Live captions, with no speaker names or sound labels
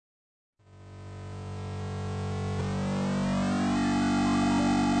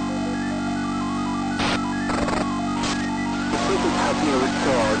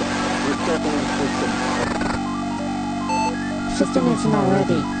system isn't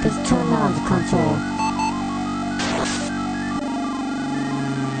already, just turn on the console.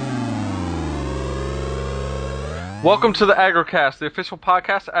 Welcome to the AgroCast, the official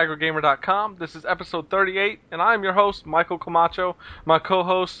podcast at agrogamer.com. This is episode 38, and I'm your host, Michael Camacho. My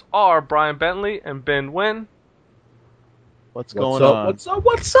co-hosts are Brian Bentley and Ben Wynn. What's going on?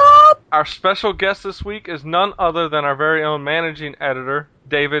 What's up? Our special guest this week is none other than our very own managing editor,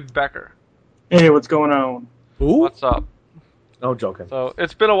 David Becker. Hey, what's going on? Ooh? What's up? No joking. So,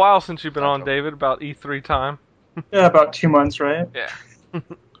 it's been a while since you've been on, David, about E3 time. Yeah, about 2 months, right? Yeah.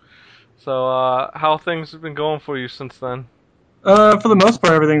 So, how things have been going for you since then? For the most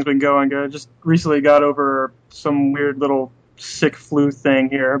part, everything's been going good. Just recently got over some weird little sick flu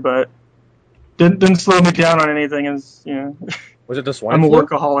thing here, but didn't slow me down on anything. As you know, Was it the swine I'm a flu?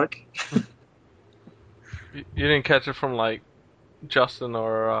 workaholic. You didn't catch it from, like, Justin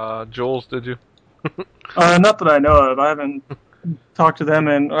or Jules, did you? Not that I know of. I haven't talked to them,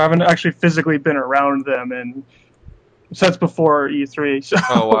 and I haven't actually physically been around them, and since before E3. So.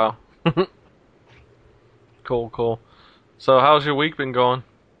 Oh, wow. Cool. So, how's your week been going?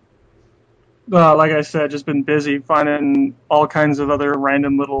 Like I said, just been busy finding all kinds of other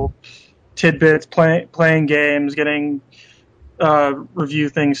random little tidbits, playing games, getting review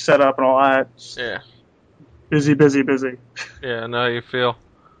things set up and all that. Yeah. Busy. Yeah, I know how you feel.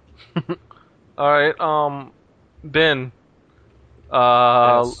 Alright, Ben.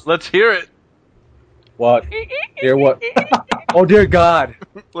 Yes. Let's hear it. What? Dear what? Oh, dear God.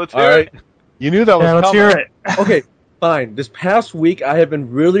 Let's hear All right. it. You knew that was Yeah, let's coming. hear it. Okay, fine. This past week, I have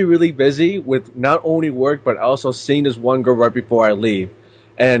been really, really busy with not only work, but also seeing this one girl right before I leave.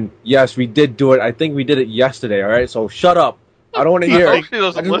 And yes, we did do it. I think we did it yesterday, all right? So shut up. I don't want to hear I it. hope she I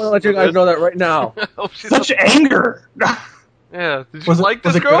doesn't just want to listen let you to guys this. know that right now. I hope she Such doesn't- anger. Yeah, did you Was it- like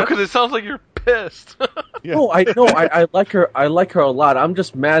was this it girl? good? Because it sounds like you're pissed. Yeah. No, I like her. I like her a lot. I'm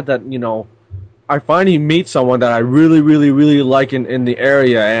just mad that, I finally meet someone that I really, really, really like in the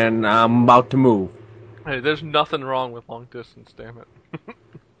area, and I'm about to move. Hey, there's nothing wrong with long distance, damn it.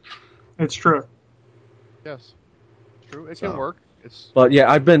 It's true. Yes. True. It So. can work. It's But yeah,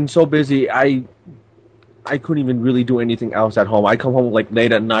 I've been so busy. I couldn't even really do anything else at home. I come home like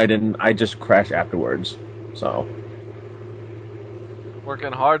late at night and I just crash afterwards. So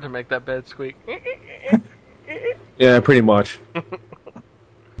Working hard to make that bed squeak. yeah, pretty much.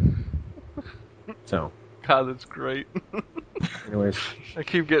 So, God, that's great. anyways, I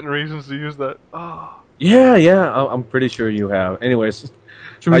keep getting reasons to use that. Oh. yeah, I'm pretty sure you have. Anyways,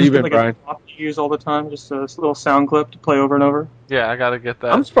 Should How we you just been, get Brian? a flop to use all the time? Just a little sound clip to play over and over? Yeah, I gotta get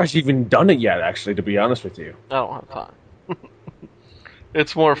that. I'm surprised you even done it yet. Actually, to be honest with you. I don't have time.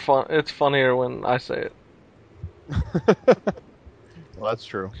 It's more fun. It's funnier when I say it. well, that's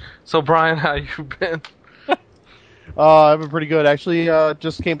true. So, Brian, how you been? I've been pretty good actually.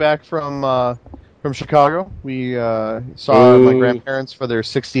 Just came back from Chicago. We saw my Ooh. grandparents for their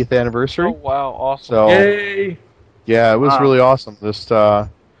 60th anniversary. Oh, wow, awesome. So Yay! yeah, it was Wow. really awesome. Just they're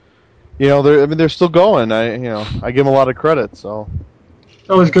still going. I give them a lot of credit. So It's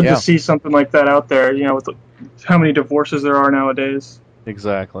always good Yeah. to see something like that out there, with how many divorces there are nowadays.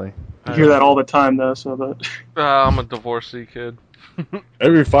 exactly. You hear that all the time, though, so that... I'm a divorcee kid.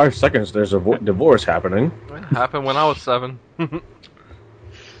 Every 5 seconds, there's a divorce happening. It happened when I was 7.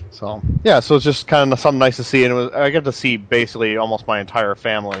 So yeah, so it's just kind of something nice to see, and I get to see basically almost my entire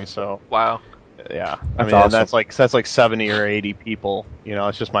family. So Wow. yeah, That's and awesome. that's like 70 or 80 people.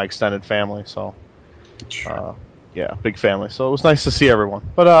 It's just my extended family. So yeah, big family. So it was nice to see everyone.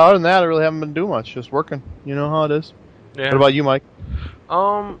 But other than that, I really haven't been doing much. Just working. You know how it is. Yeah. What about you, Mike?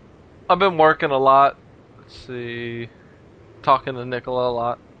 I've been working a lot. Let's see. Talking to Nicola a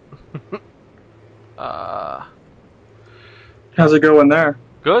lot. How's it going there?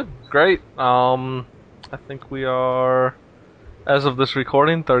 Good, great. I think we are, as of this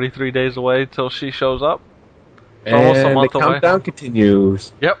recording, 33 days away till she shows up. It's almost a And month the away. countdown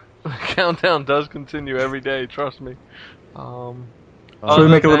continues. Yep, countdown does continue every day. Trust me. Should Other we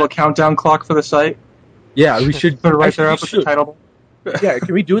make a than little that- countdown clock for the site? Yeah, we should Put it right actually, there we up with the should. title. Yeah,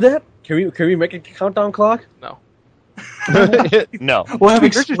 can we do that? Can we make a countdown clock? No. No. We'll have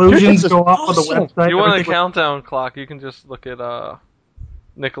explosions go off on the awesome. website. You want a everything countdown clock? You can just look at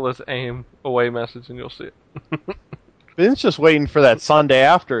Nicola's AIM away message and you'll see it. Ben's just waiting for that Sunday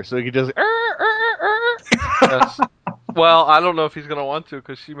after, so he could just. Yes. Well, I don't know if he's gonna want to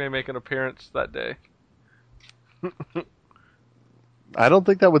because she may make an appearance that day. I don't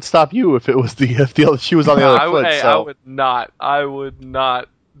think that would stop you if it was if the other, she was on the other foot. I So would not. I would not.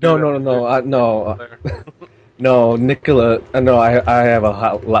 No. do that. No. There. No, Nicola. No, I have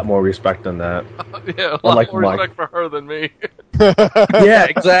a lot more respect than that. Yeah, a lot Unlike more Mike. respect for her than me. Yeah,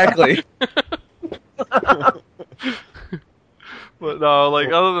 exactly. But no,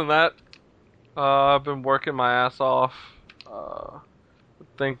 like other than that, I've been working my ass off. I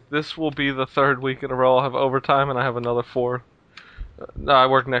think this will be the third week in a row I'll have overtime, and I have another 4. No, I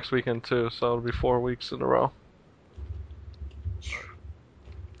work next weekend too, so it'll be 4 weeks in a row.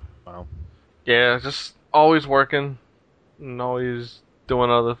 Wow. Yeah, just always working and always doing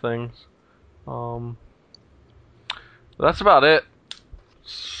other things. That's about it.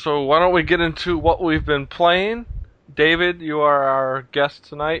 So why don't we get into what we've been playing? David, you are our guest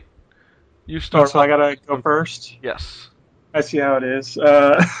tonight. You start. So I gotta go first. Yes. I see how it is.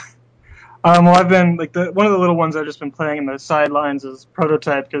 Well, I've been one of the little ones I've just been playing in the sidelines is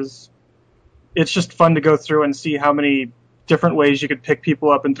Prototype because it's just fun to go through and see how many different ways you could pick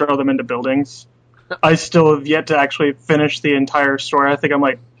people up and throw them into buildings. I still have yet to actually finish the entire story. I think I'm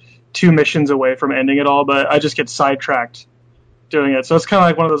like 2 missions away from ending it all, but I just get sidetracked doing it. So it's kind of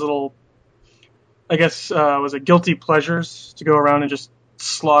like one of those little, I guess, was it guilty pleasures to go around and just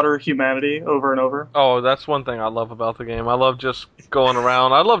slaughter humanity over and over. Oh, that's one thing I love about the game. I love just going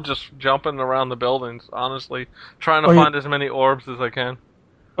around. I love just jumping around the buildings, honestly. Trying to find as many orbs as I can.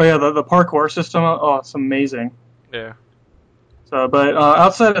 Oh yeah, the parkour system, oh, it's amazing. Yeah. So, but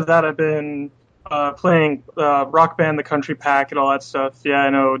outside of that, I've been playing Rock Band: The Country Pack and all that stuff. Yeah, I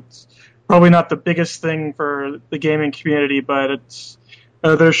know it's probably not the biggest thing for the gaming community, but it's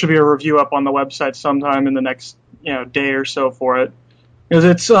there should be a review up on the website sometime in the next day or so for it. Because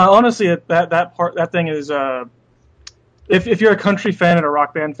it's honestly that thing is if you're a country fan and a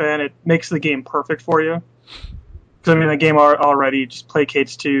Rock Band fan, it makes the game perfect for you. Because I mean, the game already just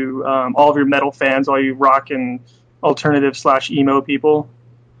placates to all of your metal fans, all you rock and alternative / emo people.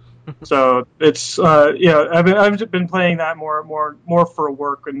 So it's I've been playing that more for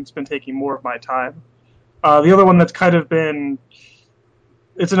work, and it's been taking more of my time. The other one that's kind of been,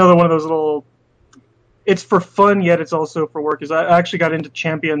 it's another one of those little, it's for fun yet it's also for work. Is I actually got into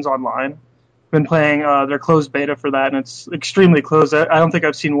Champions Online. Been playing their closed beta for that, and it's extremely closed. I don't think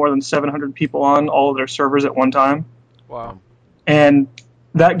I've seen more than 700 people on all of their servers at one time. Wow. And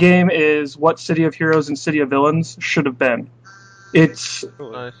that game is what City of Heroes and City of Villains should have been. It's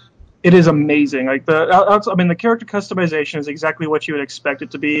Nice. It is amazing. Like the character customization is exactly what you would expect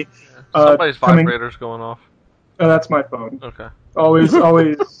it to be. Somebody's vibrator's going off. Oh, that's my phone. Okay. Always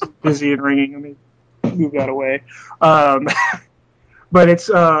busy and ringing. Let me move that away. But it's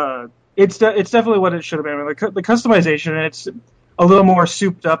definitely what it should have been. I mean, the customization, it's a little more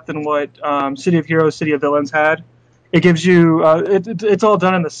souped up than what City of Heroes, City of Villains had. It gives you it's all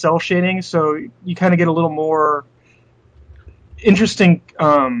done in the cell shading, so you kind of get a little more interesting,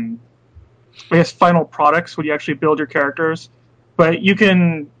 I guess, final products when you actually build your characters. But you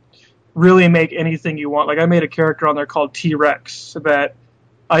can really make anything you want. Like I made a character on there called T-Rex that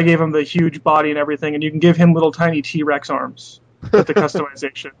I gave him the huge body and everything, and you can give him little tiny T-Rex arms with the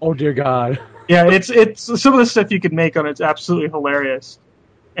customization. Oh dear God. Yeah, it's some of the stuff you could make on it's absolutely hilarious,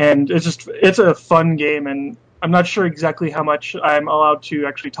 and it's a fun game, and I'm not sure exactly how much I'm allowed to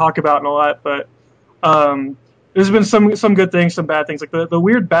actually talk about and all that, but there's been some good things, some bad things. Like the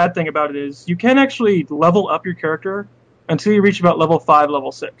weird bad thing about it is you can't actually level up your character until you reach about level 5,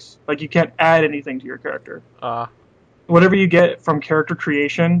 level 6. Like you can't add anything to your character. Whatever you get from character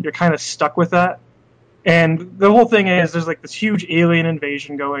creation, you're kind of stuck with that. And the whole thing is there's like this huge alien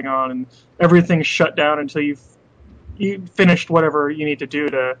invasion going on, and everything's shut down until you finished whatever you need to do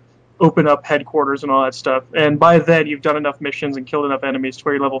to open up headquarters and all that stuff. And by then you've done enough missions and killed enough enemies to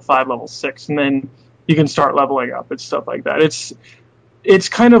where you're level 5, level 6, and then you can start leveling up and stuff like that. It's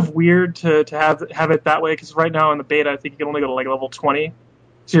kind of weird to have it that way, because right now in the beta I think you can only go to like level 20.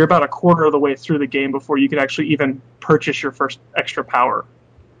 So you're about a quarter of the way through the game before you can actually even purchase your first extra power.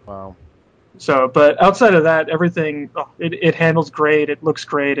 Wow. So, but outside of that, everything, it handles great. It looks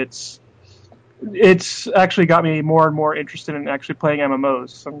great. It's actually got me more and more interested in actually playing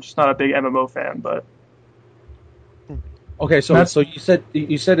MMOs. I'm just not a big MMO fan, but Okay, so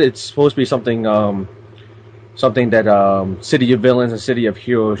you said it's supposed to be something that City of Villains and City of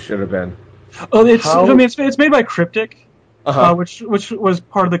Heroes should have been. Oh, it's made by Cryptic, Uh-huh. which was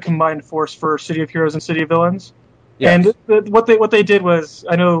part of the combined force for City of Heroes and City of Villains. Yes. And what they did was,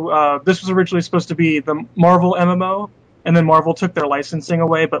 I know this was originally supposed to be the Marvel MMO, and then Marvel took their licensing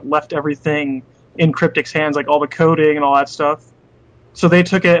away, but left everything in Cryptic's hands, like all the coding and all that stuff. So they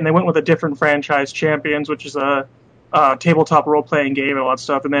took it and they went with a different franchise, Champions, which is a tabletop role-playing game and all that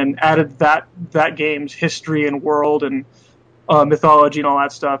stuff, and then added that game's history and world and mythology and all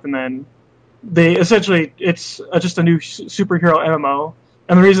that stuff, and then they essentially it's just a new superhero MMO.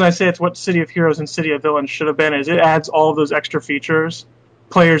 And the reason I say it's what City of Heroes and City of Villains should have been is it adds all of those extra features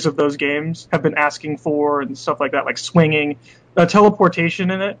players of those games have been asking for and stuff like that, like swinging. Teleportation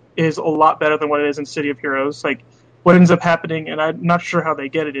in it is a lot better than what it is in City of Heroes. Like what ends up happening, and I'm not sure how they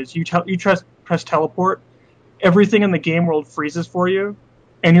get it, is you press teleport, everything in the game world freezes for you,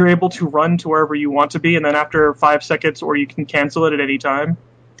 and you're able to run to wherever you want to be, and then after 5 seconds, or you can cancel it at any time,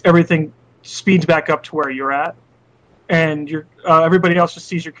 everything speeds back up to where you're at, and everybody else just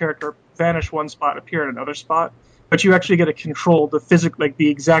sees your character vanish one spot, appear in another spot, but you actually get to control the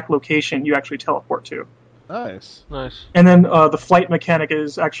exact location you actually teleport to. Nice. And then the flight mechanic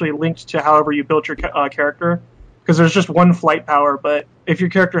is actually linked to however you built your character, because there's just one flight power, but if your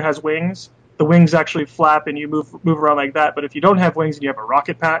character has wings, the wings actually flap and you move around like that. But if you don't have wings and you have a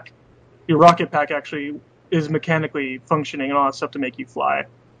rocket pack, your rocket pack actually is mechanically functioning and all that stuff to make you fly.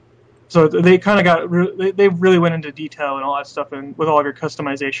 So they kind of they really went into detail and all that stuff, and with all of your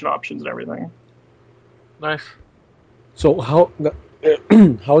customization options and everything. Nice. So how's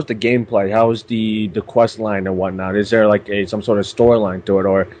the gameplay? How's the quest line and whatnot? Is there like some sort of storyline to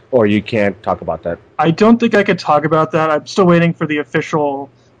it, or you can't talk about that? I don't think I could talk about that. I'm still waiting for the official,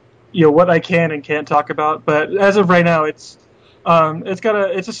 what I can and can't talk about. But as of right now, it's a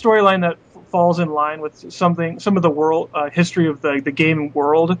storyline that falls in line with some of the world history of the game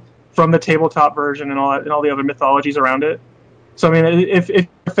world from the tabletop version and all the other mythologies around it. So I mean, if you're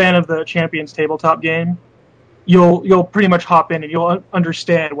a fan of the Champions tabletop game, you'll pretty much hop in and you'll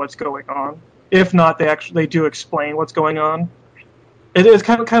understand what's going on. If not, they do explain what's going on. It is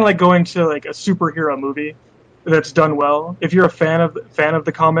kind of like going to like a superhero movie that's done well. If you're a fan of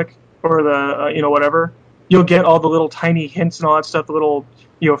the comic or the whatever, you'll get all the little tiny hints and all that stuff, the little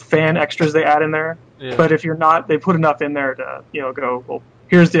fan extras they add in there. Yeah. But if you're not, they put enough in there to go, well,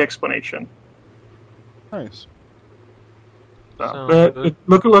 here's the explanation. Nice. But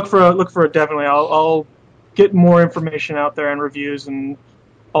look for it definitely. I'll get more information out there and reviews and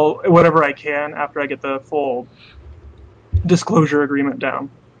whatever I can after I get the full disclosure agreement down.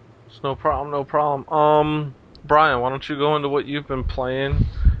 It's no problem. Brian, why don't you go into what you've been playing?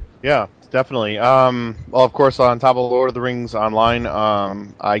 Yeah, definitely. Well, of course, on top of Lord of the Rings Online,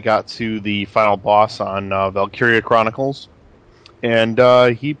 I got to the final boss on Valkyria Chronicles, and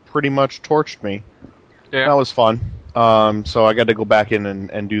he pretty much torched me. Yeah. That was fun. So I got to go back in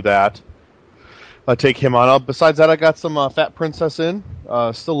and do that. Take him on up. Besides that, I got some Fat Princess in.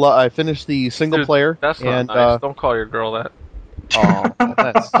 I finished the single player. That's not nice. Don't call your girl that. Oh,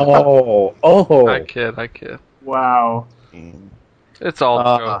 that's I kid. Wow. It's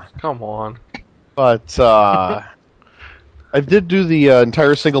all jokes. Come on. But I did do the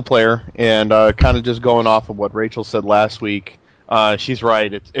entire single player, and kind of just going off of what Rachel said last week. She's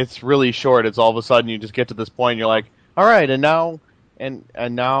right. It's really short. It's all of a sudden you just get to this point, and you're like, all right, and now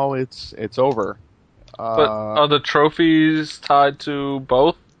it's over. But are the trophies tied to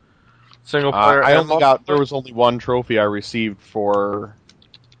both single player? There was only one trophy I received for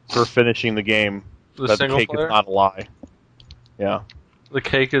finishing the game. The single cake player? is not a lie. Yeah. The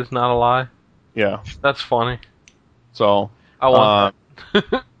cake is not a lie. Yeah. That's funny. So I want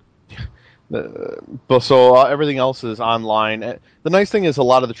that. So everything else is online. The nice thing is a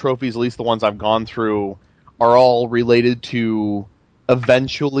lot of the trophies, at least the ones I've gone through, are all related to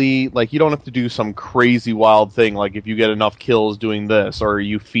eventually, like, you don't have to do some crazy wild thing, like if you get enough kills doing this, or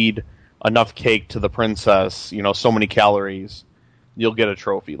you feed enough cake to the princess, so many calories, you'll get a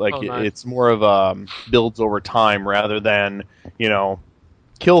trophy. Like, nice. It's more of builds over time rather than,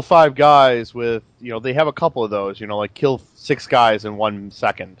 kill 5 guys with, they have a couple of those, like kill 6 guys in 1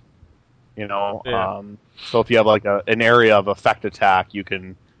 second. Yeah. So if you have like an area of effect attack, you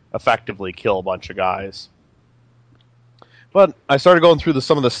can effectively kill a bunch of guys. But I started going through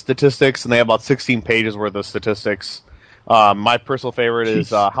some of the statistics, and they have about 16 pages worth of statistics. My personal favorite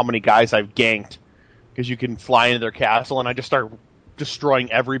is how many guys I've ganked, because you can fly into their castle, and I just start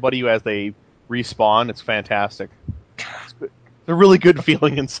destroying everybody as they respawn. It's fantastic. It's a really good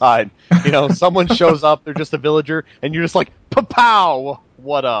feeling inside. Someone shows up, they're just a villager, and you're just like, pa-pow!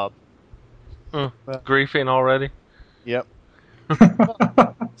 What up? Griefing already? Yep.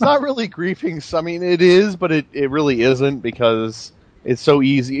 It's not really griefing. I mean, it is, but it really isn't, because it's so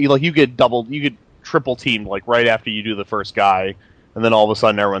easy. Like, you get triple teamed, like, right after you do the first guy, and then all of a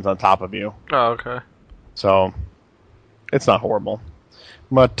sudden everyone's on top of you. Oh, okay. So, it's not horrible.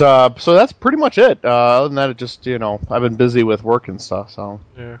 But, so that's pretty much it. Other than that, it just, I've been busy with work and stuff, so.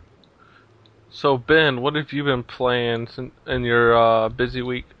 Yeah. So, Ben, what have you been playing in your busy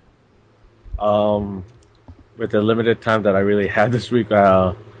week? With the limited time that I really had this week,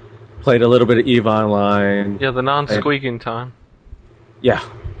 Played a little bit of EVE Online. Yeah, the non-squeaking time. Yeah.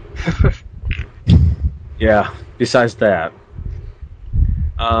 Yeah. Besides that,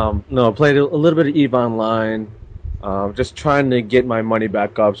 no, I played a little bit of EVE Online. Just trying to get my money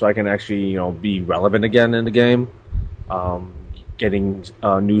back up so I can actually, be relevant again in the game. Getting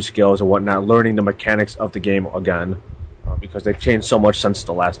new skills and whatnot, learning the mechanics of the game again, because they've changed so much since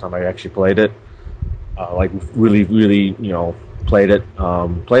the last time I actually played it. Really, really, played it.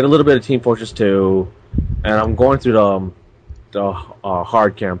 Played a little bit of Team Fortress 2, and I'm going through the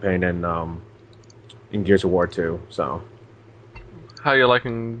hard campaign in Gears of War 2. So How you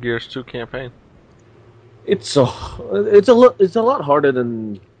liking Gears 2 campaign? it's a lot harder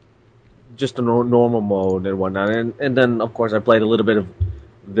than just a normal mode and whatnot. And then of course I played a little bit of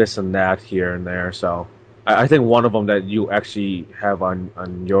this and that here and there. So I think one of them that you actually have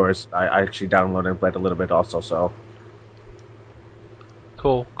on yours, I actually downloaded and played a little bit also. So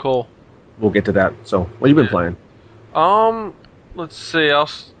Cool. we'll get to that. So what have you been playing? Let's see. I'll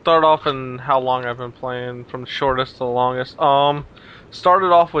start off in how long I've been playing, from the shortest to the longest.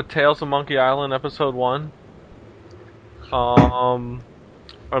 Started off with Tales of Monkey Island Episode 1.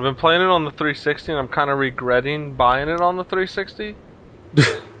 I've been playing it on the 360, and I'm kind of regretting buying it on the 360.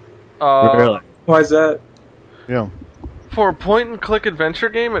 Really? Why is that? Yeah. For a point-and-click adventure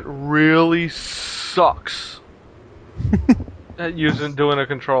game, it really sucks at doing a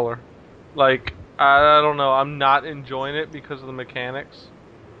controller. Like, I don't know, I'm not enjoying it because of the mechanics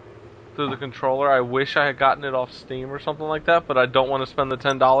through the controller. I wish I had gotten it off Steam or something like that, but I don't want to spend the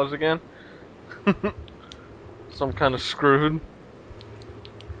 $10 again. So I'm kind of screwed.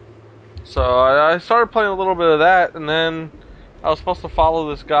 So I started playing a little bit of that, and then I was supposed to follow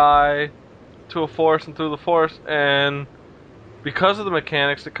this guy to a forest and through the forest, and because of the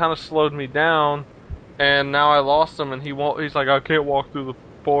mechanics, it kind of slowed me down, and now I lost him, and he's like, I can't walk through the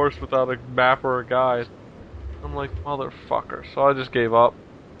forest without a map or a guide. I'm like, motherfucker. So I just gave up.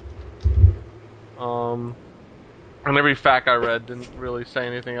 And every fact I read didn't really say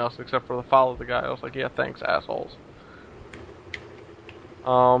anything else except for the follow the guy. I was like, yeah, thanks, assholes.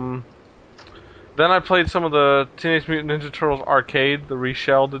 Then I played some of the Teenage Mutant Ninja Turtles arcade, the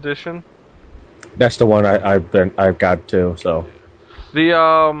reshelled edition. That's the one I've got too. So the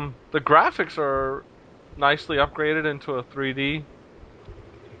graphics are nicely upgraded into a 3D.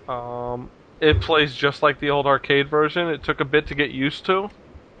 It plays just like the old arcade version. It took a bit to get used to,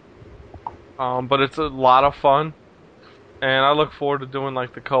 but it's a lot of fun, and I look forward to doing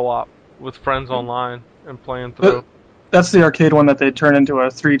like the co-op with friends online and playing through. That's the arcade one that they turned into a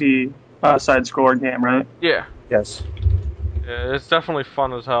 3D side-scroller game, right? Yeah. yes. Yeah, it's definitely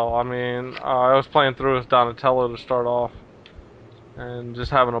fun as hell. I mean, I was playing through as Donatello to start off, and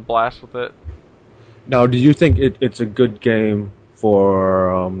just having a blast with it. Now, do you think it's a good game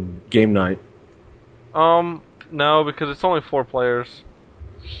for game night? No, because it's only 4 players.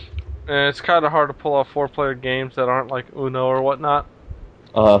 And it's kind of hard to pull off 4-player games that aren't like Uno or whatnot.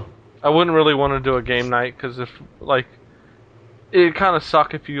 I wouldn't really want to do a game night, because if, like, it'd kind of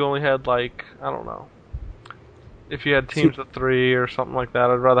suck if you only had, like, I don't know, if you had teams of 3 or something like that.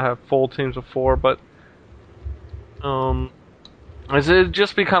 I'd rather have full teams of 4, but, it'd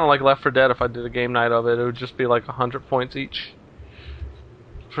just be kind of like Left 4 Dead if I did a game night of it. It would just be like 100 points each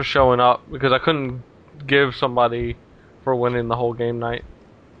for showing up, because I couldn't give somebody for winning the whole game night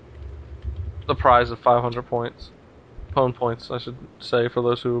the prize of 500 points. Pwn points, I should say, for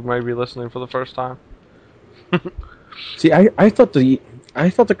those who may be listening for the first time. See, I thought the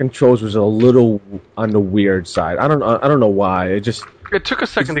controls was a little on the weird side. I don't know why. It took a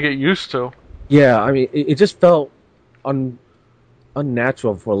second to get used to. Yeah, I mean, it just felt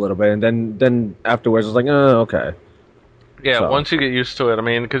unnatural for a little bit, and then afterwards, I was like, oh, okay. Yeah, So. Once you get used to it, I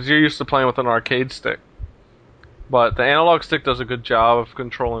mean, because you're used to playing with an arcade stick. But the analog stick does a good job of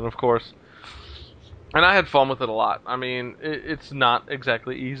controlling, of course. And I had fun with it a lot. I mean, it's not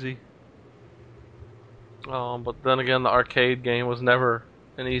exactly easy. But then again, the arcade game was never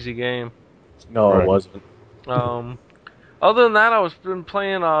an easy game. No, Right. it wasn't. Other than that, been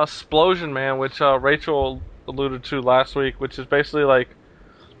playing Splosion Man, which Rachel alluded to last week, which is basically like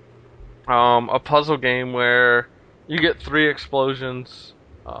a puzzle game where you get 3 explosions.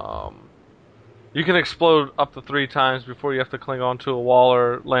 You can explode up to 3 times before you have to cling onto a wall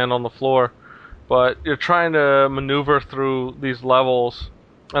or land on the floor. But you're trying to maneuver through these levels,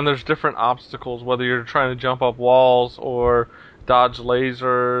 and there's different obstacles, whether you're trying to jump up walls or dodge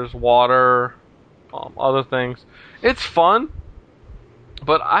lasers, water, other things. It's fun,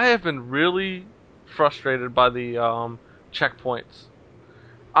 but I have been really frustrated by the checkpoints.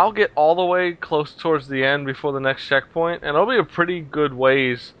 I'll get all the way close towards the end before the next checkpoint, and it'll be a pretty good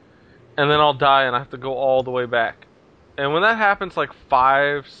ways and then I'll die and I have to go all the way back. And when that happens like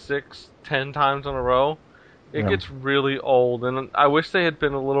 5, 6, 10 times in a row, it gets really old. And I wish they had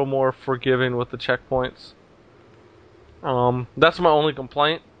been a little more forgiving with the checkpoints. That's my only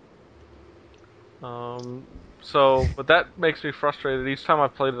complaint. But that makes me frustrated. Each time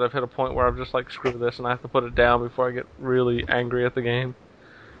I've played it, I've hit a point where I'm just like, screw this, and I have to put it down before I get really angry at the game.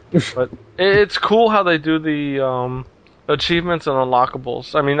 But it's cool how they do the achievements and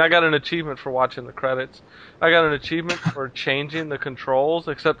unlockables. I mean, I got an achievement for watching the credits. I got an achievement for changing the controls,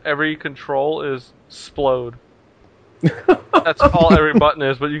 except every control is explode. That's all every button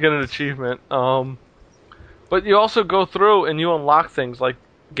is, but you get an achievement. But you also go through and you unlock things like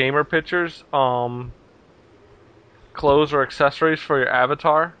gamer pictures, clothes or accessories for your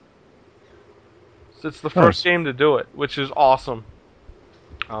avatar. So it's the first game to do it, which is awesome.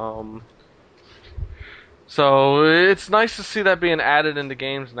 So it's nice to see that being added into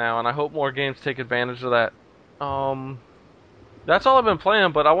games now, and I hope more games take advantage of that. That's all I've been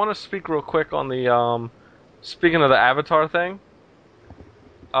playing, but I want to speak real quick on the, speaking of the Avatar thing.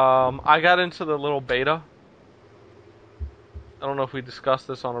 I got into the little beta. I don't know if we discussed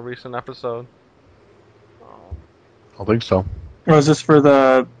this on a recent episode. I think so. Was this for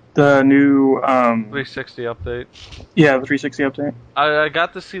the new 360 update. Yeah, the 360 update. I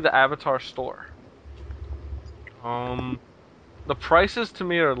got to see the Avatar store. The prices to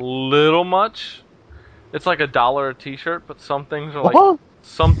me are a little much. It's like $1 a t-shirt, but some things are like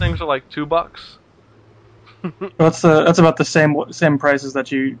 $2. That's about the same prices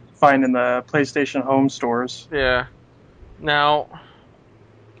that you find in the PlayStation Home stores. Yeah. Now,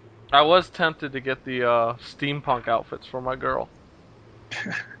 I was tempted to get the steampunk outfits for my girl,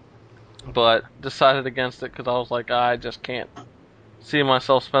 but decided against it because I was like, I just can't see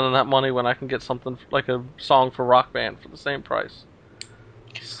myself spending that money when I can get something like a song for Rock Band for the same price.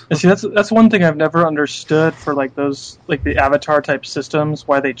 And see, that's one thing I've never understood for like those like the Avatar type systems,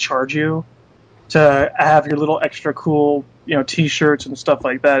 why they charge you to have your little extra cool, T-shirts and stuff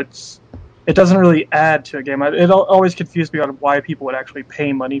like that. It doesn't really add to a game. It always confused me on why people would actually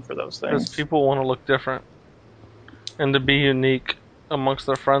pay money for those things. Because people want to look different and to be unique amongst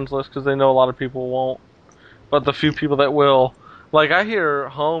their friends list, because they know a lot of people won't. But the few people that will, like I hear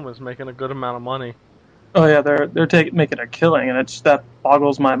Home is making a good amount of money. Oh yeah, they're making a killing, and that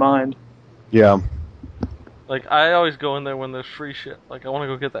boggles my mind. Yeah. Like I always go in there when there's free shit. Like I want to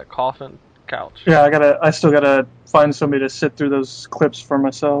go get that coffin couch. Yeah, I still gotta find somebody to sit through those clips for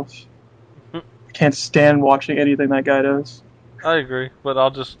myself. I can't stand watching anything that guy does. I agree, but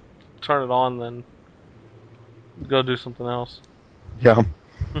I'll just turn it on then go do something else. Yeah.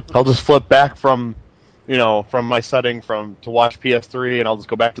 I'll just flip back from my setting to watch PS3, and I'll just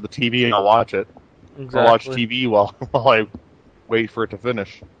go back to the TV and I'll watch it. Exactly. I'll watch TV while I wait for it to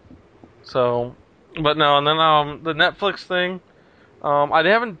finish. So, but no, and then the Netflix thing, I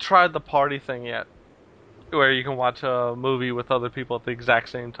haven't tried the party thing yet, where you can watch a movie with other people at the exact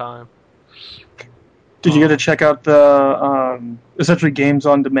same time. Did you get to check out the essentially games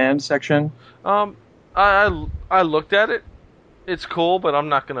on demand section? I looked at it. It's cool, but I'm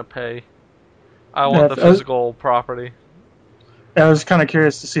not gonna pay. I want the physical property. I was kind of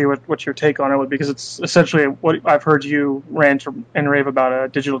curious to see what your take on it would be, because it's essentially what I've heard you rant and rave about, a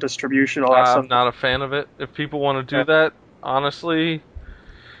digital distribution, all that stuff. I'm not a fan of it. If people want to do that, honestly,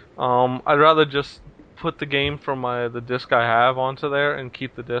 I'd rather just put the game from the disc I have onto there and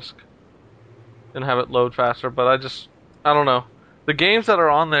keep the disc and have it load faster. But I don't know. The games that are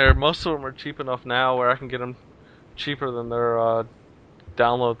on there, most of them are cheap enough now where I can get them cheaper than their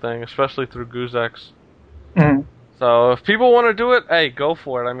download thing, especially through GoozeX. Mm-hmm. So if people want to do it, hey, go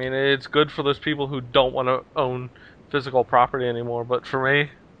for it. I mean, it's good for those people who don't want to own physical property anymore. But for me,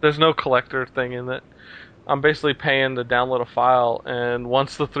 there's no collector thing in it. I'm basically paying to download a file, and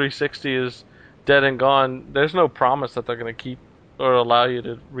once the 360 is dead and gone, there's no promise that they're going to keep or allow you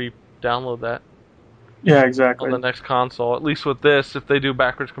to re-download that. Yeah, exactly. On the next console. At least with this, if they do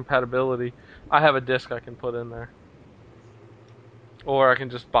backwards compatibility, I have a disc I can put in there. Or I can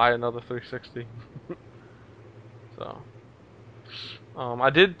just buy another 360. So, I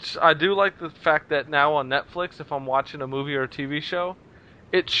do like the fact that now on Netflix, if I'm watching a movie or a TV show,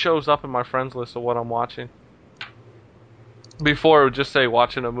 it shows up in my friends list of what I'm watching. Before it would just say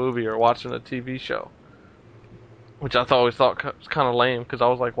watching a movie or watching a TV show, which I always thought was kind of lame, because I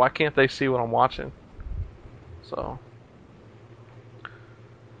was like, why can't they see what I'm watching? So,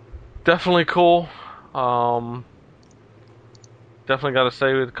 definitely cool. Definitely got to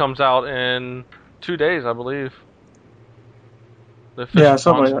say it comes out in 2 days, I believe. The official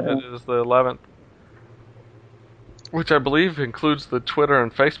something launch like that. is the 11th. which I believe includes the Twitter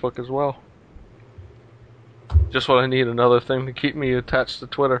and Facebook as well. Just what I need, another thing to keep me attached to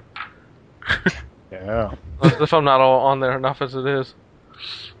Twitter. Yeah. As if I'm not all on there enough as it is.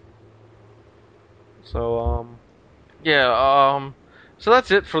 So, so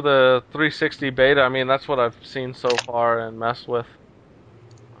that's it for the 360 beta. I mean, that's what I've seen so far and messed with.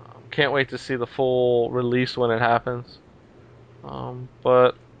 Can't wait to see the full release when it happens.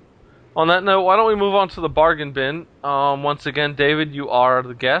 But on that note, why don't we move on to the bargain bin? Once again, David, you are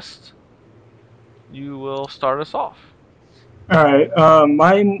the guest. You will start us off. All right.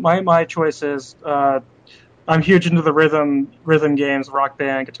 My choice is I'm huge into the rhythm games, Rock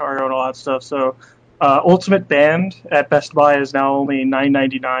Band, Guitar Hero, and all that stuff. So Ultimate Band at Best Buy is now only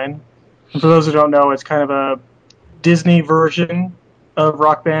 $9.99. And for those who don't know, it's kind of a Disney version of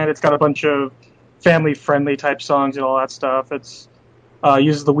Rock Band. It's got a bunch of family-friendly type songs and all that stuff. It's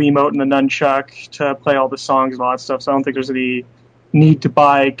uses the Wiimote and the nunchuck to play all the songs and all that stuff. So I don't think there's any need to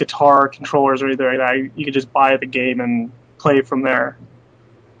buy guitar controllers or anything like that. You can just buy the game and play from there.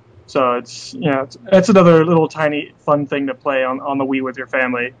 So it's another little tiny fun thing to play on the Wii with your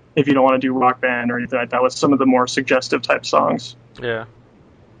family if you don't want to do Rock Band or anything like that with some of the more suggestive type songs. Yeah.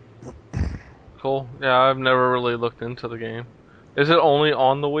 Cool. Yeah, I've never really looked into the game. Is it only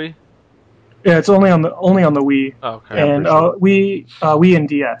on the Wii? Yeah, it's only on the Wii. Okay. And Wii and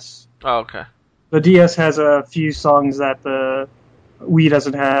DS. Oh, okay. The DS has a few songs that the Wii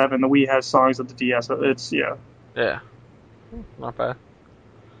doesn't have, and the Wii has songs that the DS. Yeah. Not bad.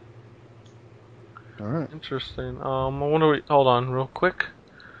 All right. Interesting. Hold on real quick.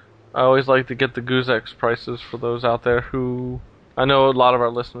 I always like to get the GoozeX prices for those out there who... I know a lot of our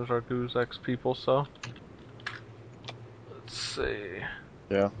listeners are GoozeX people, so... Let's see.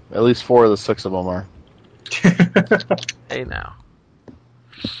 Yeah. At least 4 of the 6 of them are. Hey now.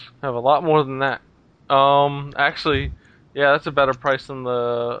 I have a lot more than that. Actually, yeah, that's a better price than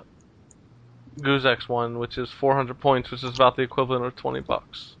the GoozeX one, which is 400 points, which is about the equivalent of $20.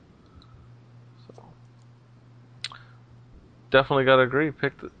 So, definitely gotta agree.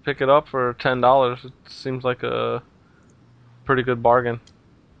 Pick it up for $10. It seems like a pretty good bargain.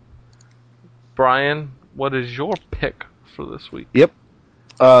 Brian, what is your pick for this week? Yep.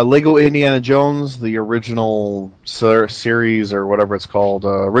 Lego Indiana Jones, the original series or whatever it's called,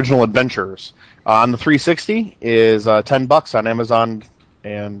 Original Adventures, on the 360 is $10 on Amazon,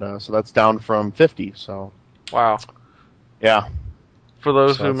 and so that's down from $50. So, Wow. yeah. For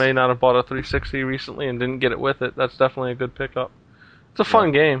those So who may not have bought a 360 recently and didn't get it with it, that's definitely a good pickup. It's a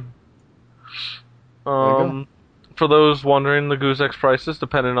fun game. For those wondering, the GoozeX prices,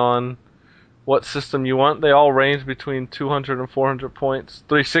 depending on what system you want, they all range between 200 and 400 points.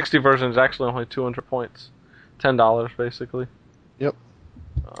 360 version is actually only 200 points. $10, basically. Yep.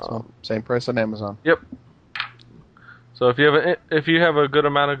 So, same price on Amazon. Yep. So if you have a good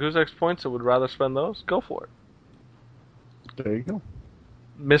amount of GoozeX points and would rather spend those, go for it. There you go.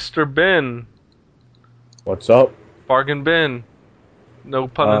 Mr. Bin. What's up? Bargain bin. No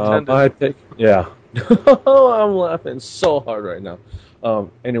pun intended. I'm laughing so hard right now.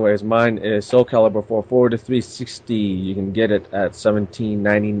 Anyways, mine is Soul Calibur 4 to 360. You can get it at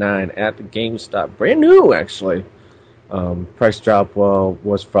 $17.99 at the GameStop. Brand new, actually. Price drop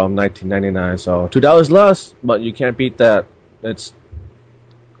was from $19.99, so $2 less, but you can't beat that. It's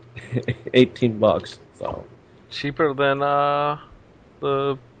 $18. So Cheaper than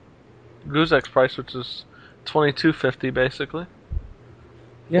the GoozeX price, which is $22.50 basically.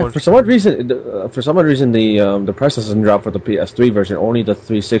 yeah, for some odd reason, the price doesn't drop for the PS3 version, only the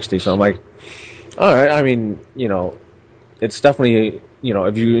 360. So I'm like, all right. I mean, it's definitely,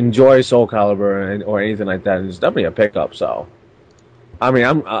 if you enjoy Soul Calibur or anything like that, it's definitely a pickup. So, I mean,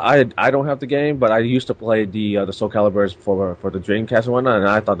 I don't have the game, but I used to play the Soul Caliburs for the Dreamcast and whatnot, and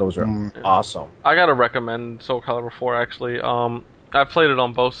I thought those were awesome. I gotta recommend Soul Calibur 4 actually. I played it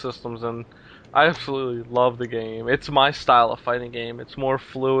on both systems and I absolutely love the game. It's my style of fighting game. It's more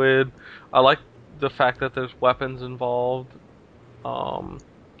fluid. I like the fact that there's weapons involved. I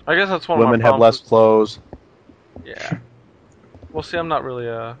guess that's one Women of my have less clothes. Yeah. Well, see, I'm not really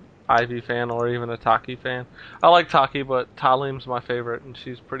a Ivy fan or even a Taki fan. I like Taki, but Talim's my favorite, and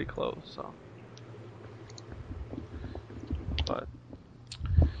she's pretty close. So, but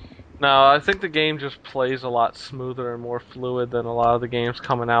no, I think the game just plays a lot smoother and more fluid than a lot of the games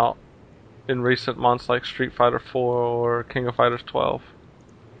coming out in recent months, like Street Fighter 4 or King of Fighters 12,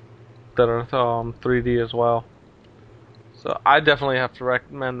 that are 3D as well. So I definitely have to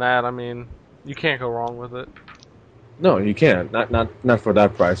recommend that. I mean, you can't go wrong with it. No, you can't. Not for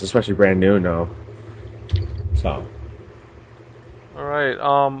that price, especially brand new. No. So. All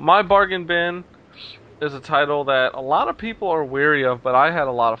right. My bargain bin is a title that a lot of people are weary of, but I had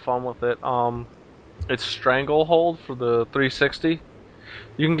a lot of fun with it. It's Stranglehold for the 360.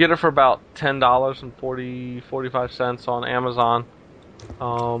 You can get it for about $10 and 45 cents on Amazon.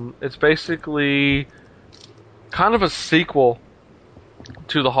 It's basically kind of a sequel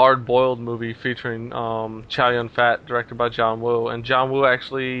to the Hard Boiled movie featuring Chow Yun-fat, directed by John Woo. And John Woo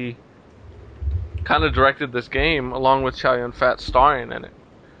actually kind of directed this game along with Chow Yun-fat starring in it.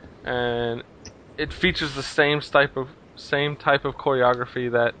 And it features the same type of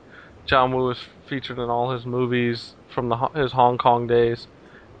choreography that John Woo has featured in all his movies from his Hong Kong days.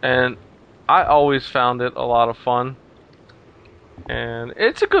 And I always found it a lot of fun. And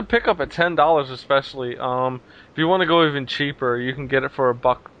it's a good pickup at $10, especially. If you want to go even cheaper, you can get it for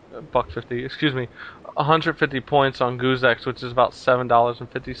 $150. 150 points on GoozeX, which is about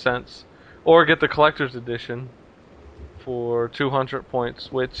 $7.50, or get the collector's edition for 200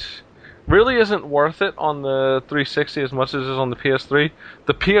 points, which really isn't worth it on the 360 as much as it is on the PS3.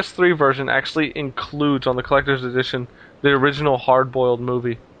 The PS3 version actually includes on the collector's edition the original Hard Boiled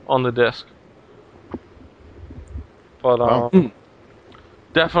movie on the disc. But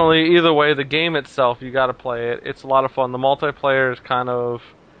definitely, either way, the game itself, you gotta play it. It's a lot of fun. The multiplayer is kind of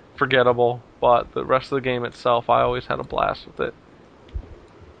forgettable, but the rest of the game itself, I always had a blast with it.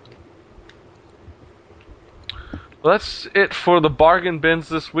 Well, that's it for the bargain bins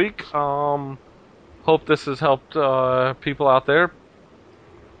this week. Hope this has helped people out there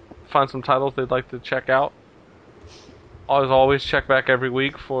find some titles they'd like to check out. As always, check back every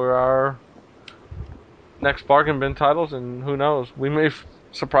week for our next bargain bin titles, and who knows, we may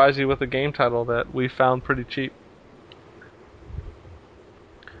surprise you with a game title that we found pretty cheap.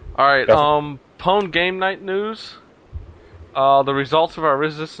 Alright, Pwn Game Night news. The results of our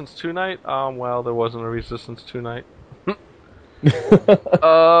Resistance 2 night. Well, there wasn't a Resistance 2 night.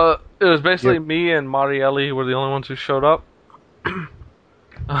 It was basically me and Marielli were the only ones who showed up.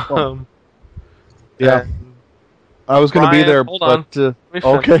 Yeah. I was going to be there, hold on. but...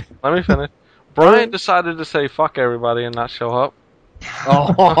 okay. Let me finish. Brian decided to say fuck everybody and not show up. Had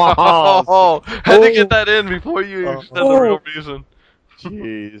to get that in before you said the real reason.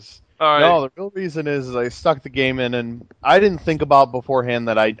 Jeez. All right. No, the real reason is I stuck the game in, and I didn't think about beforehand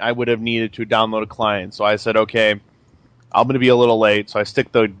that I would have needed to download a client. So I said, okay, I'm going to be a little late. So I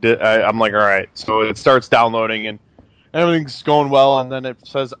stick I'm like, all right. So it starts downloading, and everything's going well, and then it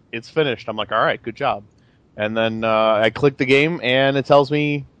says it's finished. I'm like, all right, good job. And then I click the game, and it tells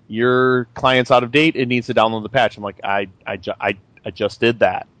me your client's out of date. It needs to download the patch. I'm like, I just did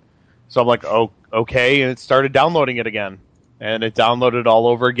that. So I'm like, oh, okay, and it started downloading it again. And it downloaded all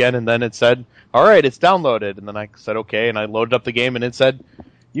over again, and then it said, all right, it's downloaded. And then I said, okay, and I loaded up the game, and it said,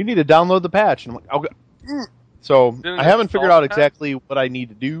 you need to download the patch. And I'm like, okay. So I haven't figured out exactly what I need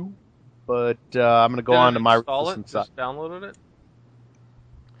to do, but I'm going to go on to my Resistance side. Just downloaded it?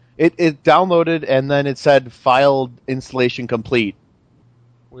 It downloaded, and then it said, file installation complete.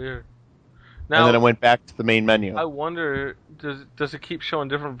 Weird. Now, and then it went back to the main menu. I wonder, does it keep showing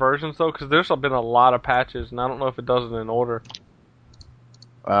different versions, though? Because there's been a lot of patches, and I don't know if it does it in order.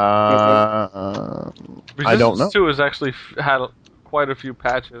 I don't know. Resistance 2 has actually had quite a few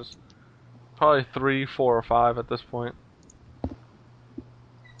patches. Probably 3, 4, or 5 at this point.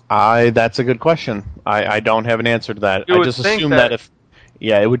 That's a good question. I don't have an answer to that. I just assume that if...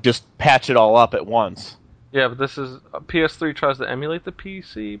 Yeah, it would just patch it all up at once. Yeah, but this is... PS3 tries to emulate the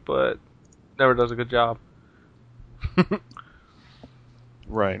PC, but never does a good job.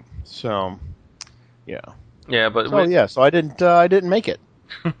 Right. So, yeah. Yeah, but... So I didn't make it.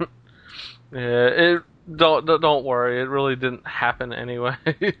 Yeah, don't worry. It really didn't happen anyway.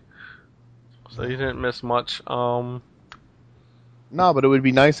 So you didn't miss much. No, but it would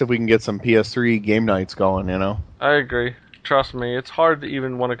be nice if we can get some PS3 game nights going, you know? I agree. Trust me, it's hard to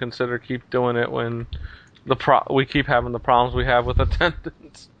even want to consider keep doing it when we keep having the problems we have with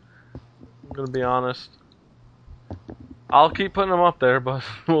attendance. I'm going to be honest. I'll keep putting them up there, but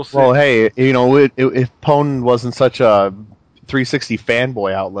we'll see. Well, hey, you know, if Pwn wasn't such a 360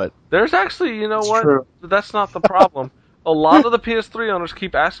 fanboy outlet. There's actually, you know what? True. That's not the problem. A lot of the PS3 owners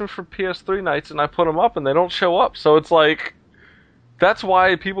keep asking for PS3 nights, and I put them up, and they don't show up. So it's like... That's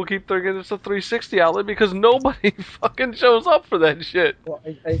why people keep thinking it's a 360 outlet, because nobody fucking shows up for that shit. Well,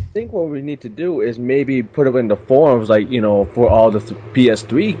 I think what we need to do is maybe put it in the forums, like, you know, for all the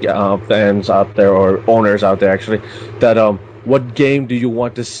PS3 fans out there, or owners out there, actually, that what game do you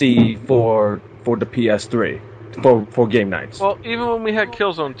want to see for the PS3 for game nights? Well, even when we had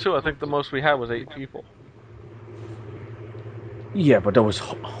Killzone 2, I think the most we had was 8 people. Yeah, but that was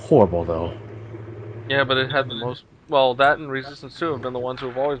horrible, though. Yeah, but it had the most... Well, that and Resistance 2 have been the ones who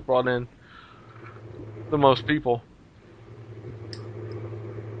have always brought in the most people.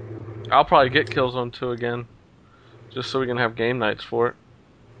 I'll probably get Killzone 2 again, just so we can have game nights for it.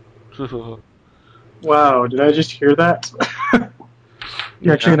 Wow, did I just hear that?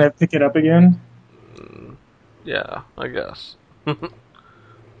 You're actually gonna pick it up again? Yeah, I guess. I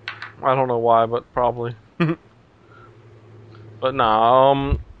don't know why, but probably. But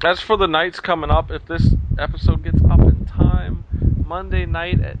nah, as for the nights coming up, if this episode gets up in time, Monday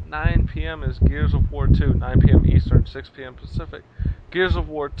night at 9 p.m. is Gears of War 2, 9 p.m. Eastern, 6 p.m. Pacific. Gears of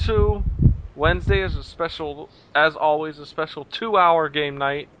War 2. Wednesday is a special, as always, a special 2-hour game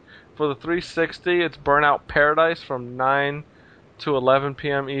night. For the 360, it's Burnout Paradise from 9 to 11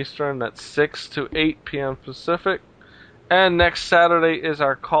 p.m. Eastern. That's 6 to 8 p.m. Pacific. And next Saturday is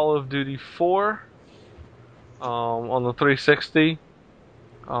our Call of Duty 4 on the 360.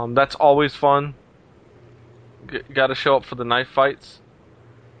 That's always fun. Got to show up for the knife fights.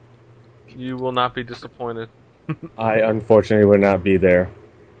 You will not be disappointed. I unfortunately would not be there.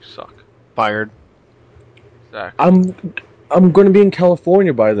 You suck. Fired. Exactly. I'm going to be in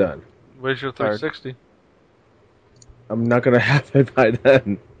California by then. Where's your 360? I'm not going to have it by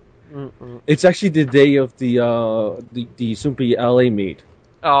then. Mm-mm. It's actually the day of the Sumpy LA meet.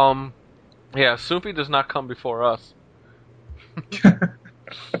 Yeah, Soupy does not come before us.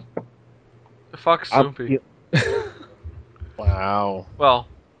 Fuck Soupy. Wow. Well,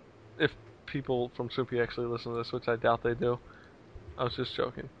 if people from Soupy actually listen to this, which I doubt they do. I was just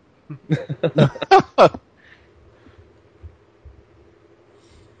joking.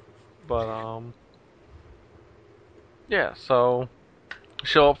 But, yeah, so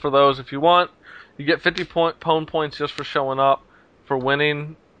show up for those if you want. You get 50 pwn points just for showing up. For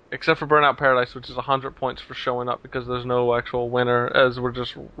winning, except for Burnout Paradise, which is 100 points for showing up because there's no actual winner, as we're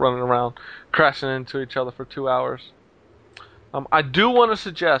just running around crashing into each other for 2 hours. I do want to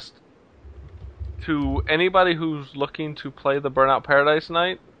suggest to anybody who's looking to play the Burnout Paradise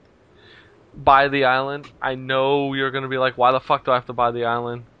night, buy the island. I know you're going to be like, why the fuck do I have to buy the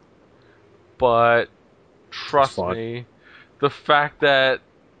island? But trust me, the fact that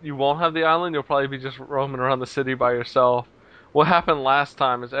you won't have the island, you'll probably be just roaming around the city by yourself. What happened last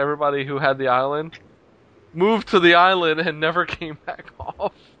time is everybody who had the island moved to the island and never came back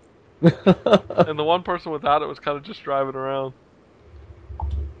off. And the one person without it was kind of just driving around.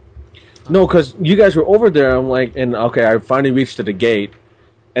 No, because you guys were over there. I'm like, and okay, I finally reached to the gate,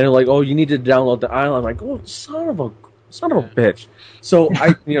 and they're like, "Oh, you need to download the island." I'm like, "Oh, son of a bitch!" So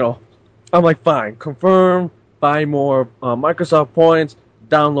I'm like, "Fine, confirm, buy more Microsoft points,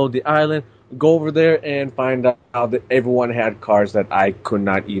 download the island, go over there, and find out that everyone had cars that I could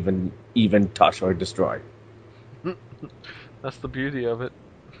not even touch or destroy." That's the beauty of it.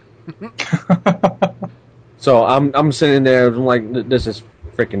 So I'm sitting there, I'm like, "This is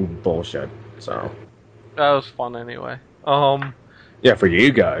freaking bullshit." So That was fun anyway. yeah, for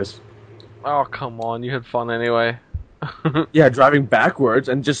you guys. Oh, come on, you had fun anyway. Yeah, driving backwards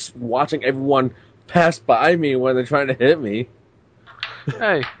and just watching everyone pass by me when they're trying to hit me.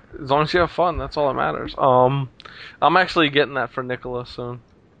 Hey, as long as you have fun, that's all that matters. I'm actually getting that for Nicola soon,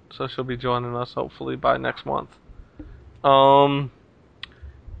 so she'll be joining us hopefully by next month. Also,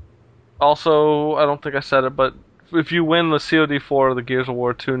 I don't think I said it, but if you win the COD4 or the Gears of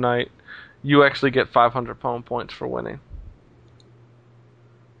War 2 night, you actually get 500 pwn points for winning.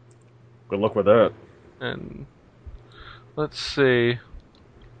 Good luck with that. And let's see.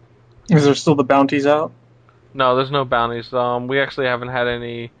 Is there still the bounties out? No, there's no bounties. We actually haven't had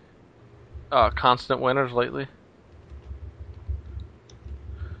any constant winners lately.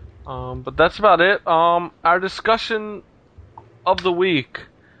 But that's about it. Our discussion of the week.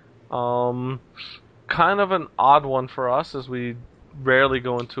 Kind of an odd one for us, as we rarely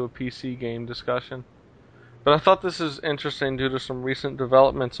go into a PC game discussion. But I thought this is interesting due to some recent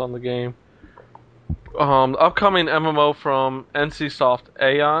developments on the game. The upcoming MMO from NCSoft,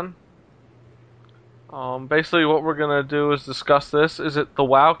 Aeon. Basically what we're going to do is discuss this. Is it the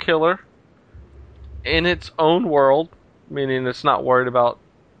WoW killer in its own world, meaning it's not worried about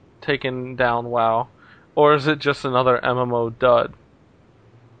taking down WoW, or is it just another MMO dud?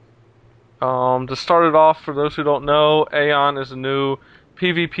 To start it off, for those who don't know, Aeon is a new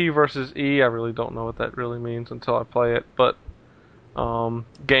PvP versus E. I really don't know what that really means until I play it, but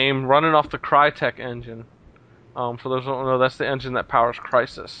game running off the Crytek engine. For those who don't know, that's the engine that powers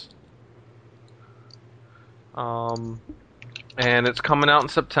Crysis. And it's coming out in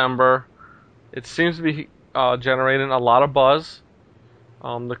September. It seems to be generating a lot of buzz.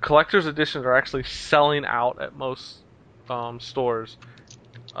 The collector's editions are actually selling out at most stores.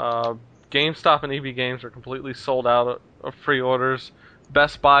 GameStop and EB Games are completely sold out of pre-orders.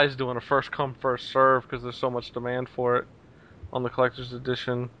 Best Buy's doing a first come first serve because there's so much demand for it on the collector's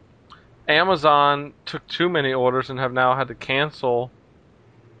edition. Amazon took too many orders and have now had to cancel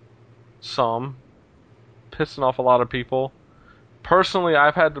some, pissing off a lot of people. Personally,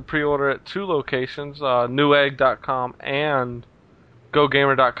 I've had to pre-order at 2 locations, Newegg.com and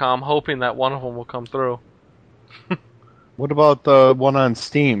GoGamer.com, hoping that one of them will come through. What about the one on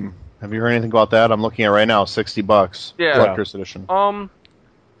Steam? Have you heard anything about that? I'm looking at right now, $60. Yeah. Collector's edition.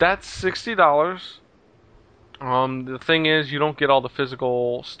 That's $60. The thing is, you don't get all the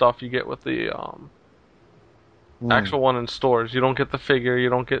physical stuff you get with the actual one in stores. You don't get the figure. You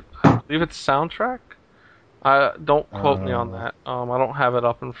don't get, I believe it's soundtrack. Don't quote me on that. I don't have it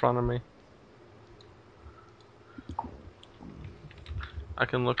up in front of me. I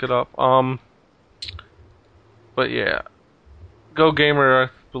can look it up. But yeah, Go Gamer, I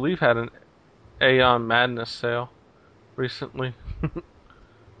believe, had an Aeon Madness sale recently.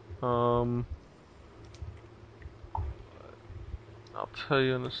 I'll tell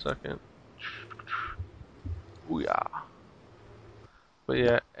you in a second. Ooh, yeah. But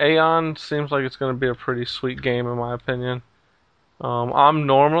yeah, Aeon seems like it's going to be a pretty sweet game in my opinion. I'm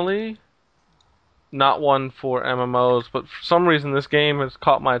normally not one for MMOs, but for some reason this game has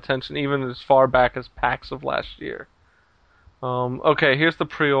caught my attention even as far back as PAX of last year. Okay, here's the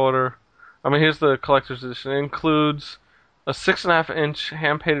pre-order. Here's the collector's edition. It includes a 6.5-inch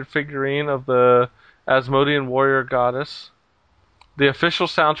hand-painted figurine of the Asmodean warrior goddess, the official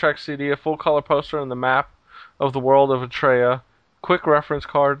soundtrack CD, a full-color poster, and the map of the world of Atreya, quick reference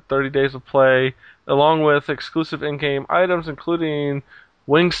card, 30 days of play, along with exclusive in-game items, including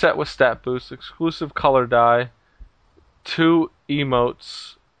wing set with stat boost, exclusive color die, 2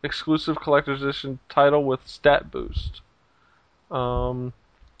 emotes, exclusive collector's edition title with stat boost.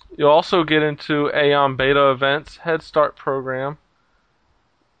 You'll also get into Aeon beta events, Head Start program,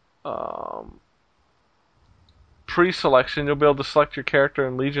 pre-selection. You'll be able to select your character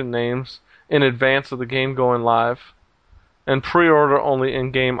and Legion names in advance of the game going live. And pre-order only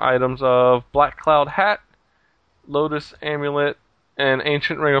in-game items of Black Cloud Hat, Lotus Amulet, and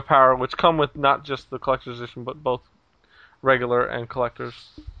Ancient Ring of Power, which come with not just the collector's edition, but both regular and collectors.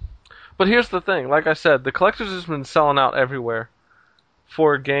 But here's the thing, like I said, the collector's has been selling out everywhere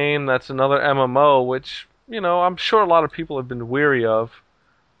for a game that's another MMO, which, I'm sure a lot of people have been weary of,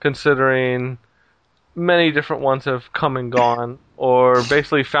 considering many different ones have come and gone, or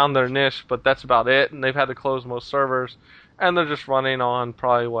basically found their niche, but that's about it, and they've had to close most servers, and they're just running on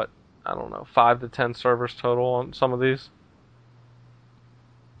probably, 5 to 10 servers total on some of these.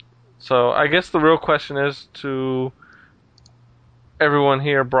 So I guess the real question is to everyone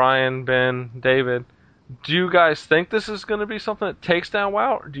here, Brian, Ben, David, do you guys think this is going to be something that takes down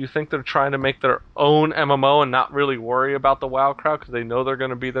WoW, or do you think they're trying to make their own MMO and not really worry about the WoW crowd because they know they're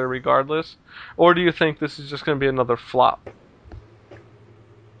going to be there regardless? Or do you think this is just going to be another flop?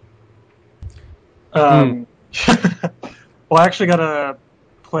 Well, I actually got to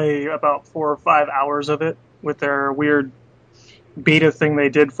play about 4 or 5 hours of it with their weird beta thing they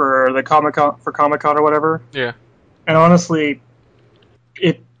did for the Comic-Con or whatever. Yeah. And honestly,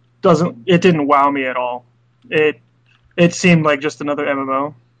 it didn't wow me at all. It seemed like just another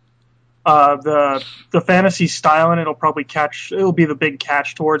MMO. The fantasy style in it'll be the big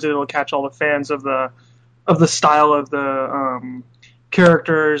catch towards it. It'll catch all the fans of the style of the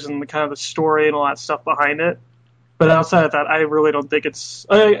characters and the kind of the story and all that stuff behind it. But outside of that, I really don't think it's.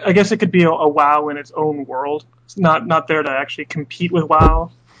 I guess it could be a WoW in its own world. It's not there to actually compete with WoW,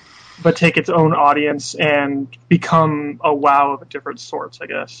 but take its own audience and become a WoW of a different sorts, I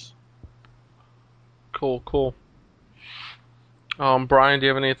guess. Cool. Brian, do you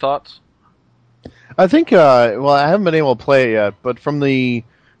have any thoughts? I think, I haven't been able to play it yet, but from the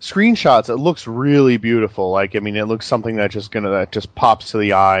screenshots, it looks really beautiful. It looks something that just pops to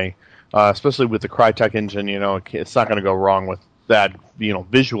the eye, especially with the Crytek engine. It's not going to go wrong with that,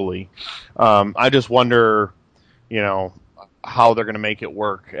 visually. I just wonder, how they're going to make it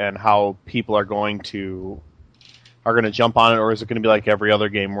work and how people are going to jump on it, or is it going to be like every other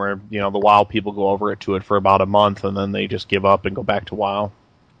game where, the WoW people go over to it for about a month and then they just give up and go back to WoW?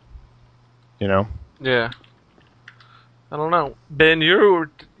 Yeah. I don't know. Ben, you're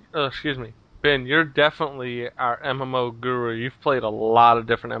definitely our MMO guru. You've played a lot of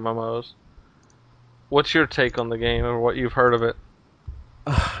different MMOs. What's your take on the game or what you've heard of it?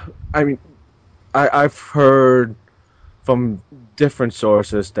 I've heard from different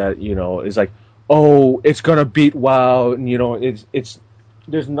sources that, it's like, oh, it's gonna beat WoW, and it's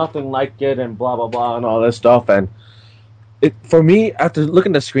there's nothing like it, and blah blah blah, and all this stuff. And for me, after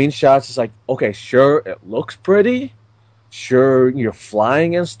looking at the screenshots, it's like, okay, sure, it looks pretty, Sure, you're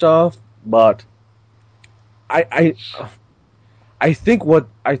flying and stuff, but I think what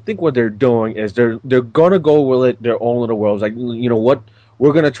they're doing is they're gonna go with it their own little worlds. Like, you know what,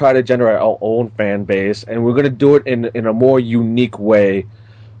 we're gonna try to generate our own fan base, and we're gonna do it in a more unique way,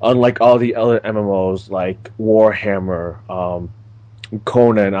 unlike all the other MMOs like Warhammer,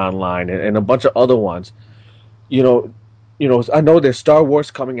 Conan Online, and a bunch of other ones. You know, I know there's Star Wars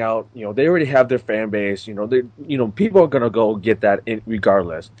coming out. You know, they already have their fan base. You know, people are gonna go get that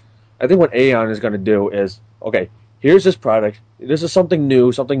regardless. I think what Aeon is gonna do is, okay, here's this product. This is something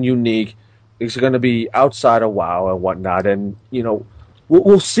new, something unique. It's gonna be outside of WoW and whatnot, and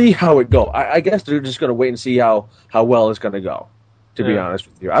we'll see how it go. I guess they're just gonna wait and see how well it's gonna go. To be honest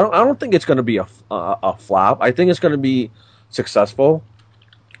with you, I don't think it's gonna be a flop. I think it's gonna be successful.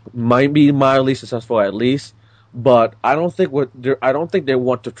 Might be mildly successful at least. But I don't think they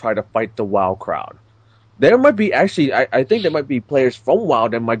want to try to fight the WoW crowd. There might be actually, I think there might be players from WoW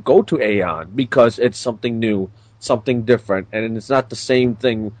that might go to Aeon because it's something new, something different, and it's not the same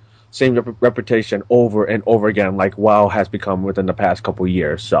thing, same reputation over and over again like WoW has become within the past couple of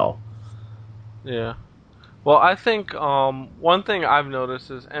years. So, yeah. Well, I think one thing I've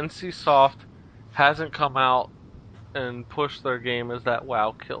noticed is NCSoft hasn't come out and pushed their game as that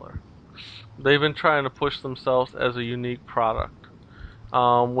WoW killer. They've been trying to push themselves as a unique product,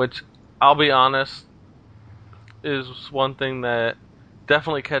 which, I'll be honest, is one thing that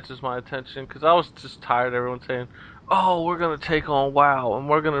definitely catches my attention, because I was just tired of everyone saying, oh, we're going to take on WoW, and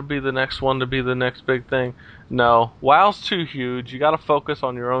we're going to be the next one to be the next big thing. No, WoW's too huge. You got to focus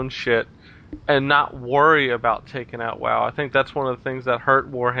on your own shit and not worry about taking out WoW. I think that's one of the things that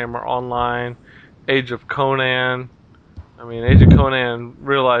hurt Warhammer Online, Age of Conan. I mean, Age of Conan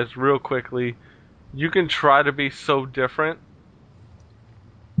realized real quickly, you can try to be so different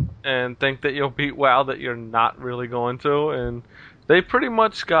and think that you'll beat WoW that you're not really going to, and they pretty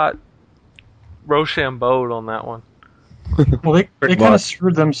much got Rochambeau'd on that one. Well, they kind of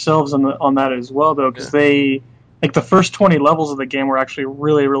screwed themselves on that as well, though, because they, like, the first 20 levels of the game were actually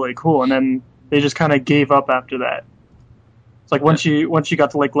really, really cool, and then they just kind of gave up after that. Like once you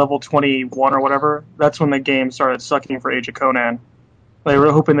got to like level 21 or whatever, that's when the game started sucking for Age of Conan. They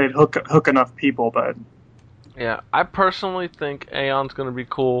were hoping they'd hook enough people, but yeah, I personally think Aeon's going to be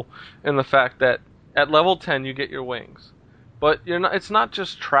cool in the fact that at level 10 you get your wings, but it's not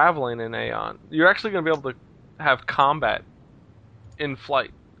just traveling in Aeon. You're actually going to be able to have combat in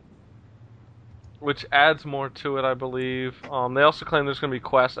flight, which adds more to it, I believe. They also claim there's going to be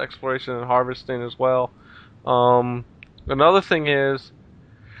quest exploration and harvesting as well. Another thing is,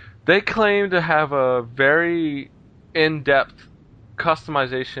 they claim to have a very in-depth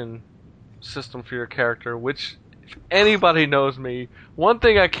customization system for your character, which, if anybody knows me, one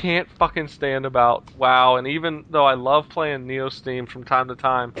thing I can't fucking stand about WoW, and even though I love playing Neo Steam from time to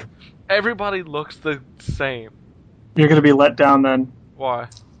time, everybody looks the same. You're going to be let down then. Why?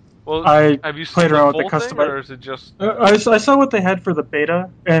 Well, have you played seen around the with the full thing, or is it just... I saw what they had for the beta,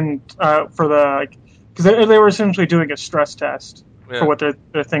 and for the... Because they were essentially doing a stress test for what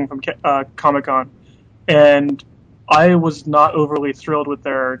their thing from Comic-Con. And I was not overly thrilled with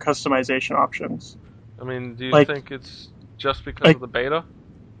their customization options. I mean, do you think it's just because of the beta?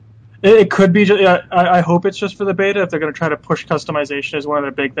 It could be. I hope it's just for the beta if they're going to try to push customization as one of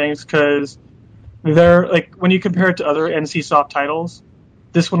their big things, because they're like, when you compare it to other NCSoft titles,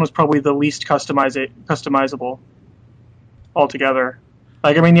 this one was probably the least customizable altogether.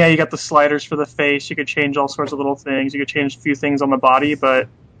 Like, I mean, yeah, you got the sliders for the face. You could change all sorts of little things. You could change a few things on the body, but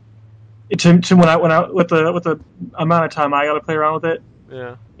to when I with the amount of time I got to play around with it,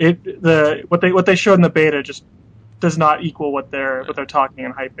 what they showed in the beta just does not equal what they're talking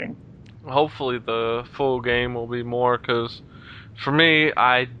and hyping. Hopefully, the full game will be more, because for me,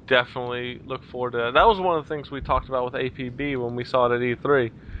 I definitely look forward to that. That was one of the things we talked about with APB when we saw it at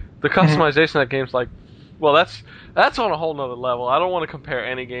E3. The customization of that game's like, well, that's on a whole nother level. I don't want to compare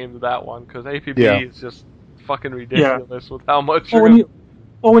any game to that one, because APB is just fucking ridiculous with how much when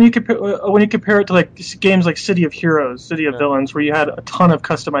you compare it to like games like City of Heroes, City of Villains, where you had a ton of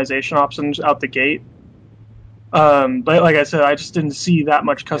customization options out the gate. But like I said, I just didn't see that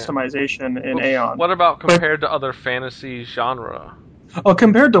much customization in Aeon. What about compared to other fantasy genre? Oh,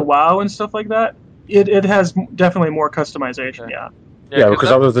 compared to WoW and stuff like that, it has definitely more customization. Okay. Yeah,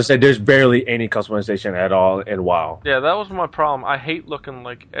 because I was going to say there's barely any customization at all in WoW. Yeah, that was my problem. I hate looking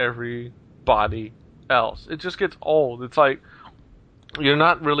like everybody else. It just gets old. It's like you're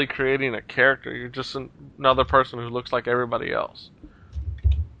not really creating a character. You're just another person who looks like everybody else.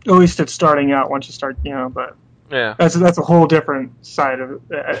 At least it's starting out once you start, but yeah, that's a whole different side of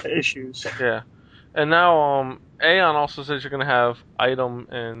issues. Yeah. And now, Aeon also says you're going to have item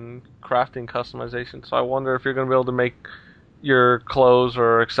and crafting customization. So I wonder if you're going to be able to make your clothes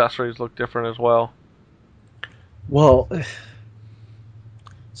or accessories look different as well. Well,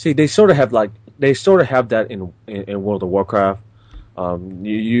 see, they sort of have that in World of Warcraft.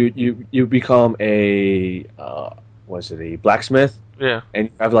 You become a a blacksmith, Yeah. and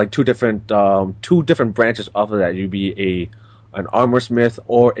you have like two different branches off of that. You'd be an armor smith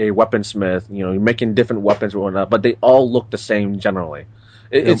or a weaponsmith. You know, you're making different weapons and whatnot, but they all look the same generally.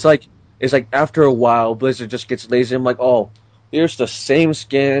 It's like after a while, Blizzard just gets lazy. I'm like, oh, here's the same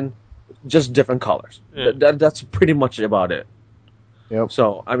skin, just different colors. Yeah. That's pretty much about it. Yep.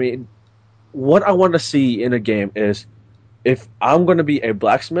 So, I mean, what I want to see in a game is if I'm going to be a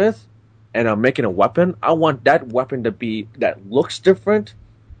blacksmith and I'm making a weapon, I want that weapon to be that looks different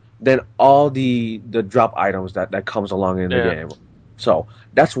than all the drop items that comes along in the game. So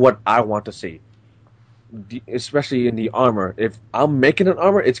that's what I want to see, especially in the armor. If I'm making an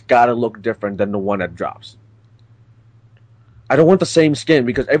armor, it's got to look different than the one that drops. I don't want the same skin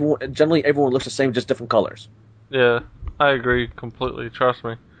because everyone looks the same, just different colors. Yeah, I agree completely. Trust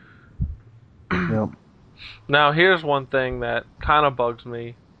me. Yep. Now, here's one thing that kind of bugs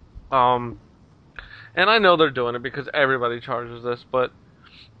me. And I know they're doing it because everybody charges this, but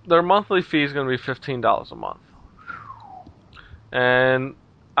their monthly fee is going to be $15 a month. And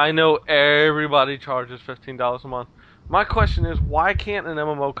I know everybody charges $15 a month. My question is, why can't an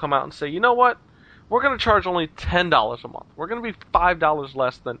MMO come out and say, you know what? We're going to charge only $10 a month. We're going to be $5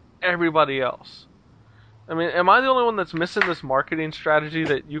 less than everybody else. I mean, am I the only one that's missing this marketing strategy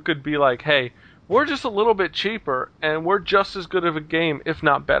that you could be like, hey, we're just a little bit cheaper, and we're just as good of a game, if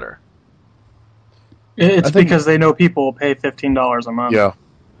not better? It's because they know people will pay $15 a month. Yeah.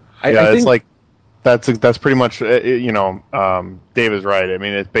 I It's think, like that's pretty much Dave is right. I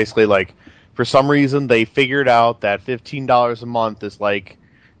mean, it's basically like for some reason they figured out that $15 a month is like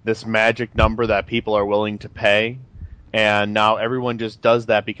this magic number that people are willing to pay, and now everyone just does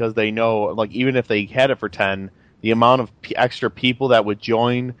that because they know, like, even if they had it for 10, the amount of extra people that would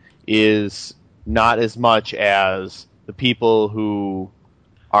join is not as much as the people who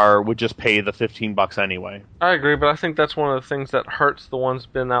would just pay the $15 anyway. I agree, but I think that's one of the things that hurts the ones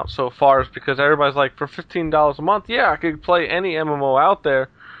been out so far is because everybody's like, for $15 a month, yeah, I could play any MMO out there,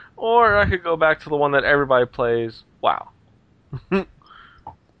 or I could go back to the one that everybody plays, WoW. And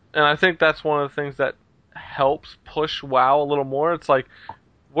I think that's one of the things that helps push WoW a little more. It's like,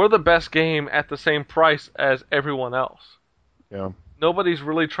 we're the best game at the same price as everyone else. Yeah. Nobody's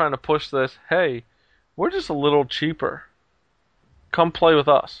really trying to push this, hey, we're just a little cheaper. Come play with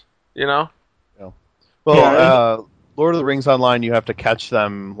us, you know? Yeah. Well, Lord of the Rings Online, you have to catch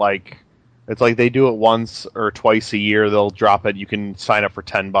them, like, it's like they do it once or twice a year. They'll drop it. You can sign up for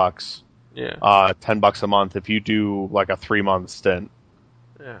 $10. Yeah. $10 a month if you do, like, a 3-month stint.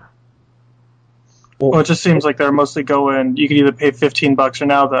 Yeah. Well, it just seems like they're mostly going, you can either pay $15 or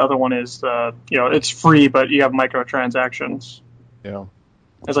now the other one is, it's free, but you have microtransactions. Yeah.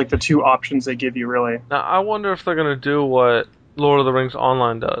 It's like the two options they give you, really. Now, I wonder if they're going to do what Lord of the Rings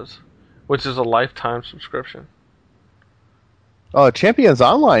Online does, which is a lifetime subscription. Champions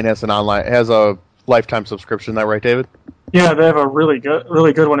Online has a lifetime subscription. Is that right, David? Yeah, they have a really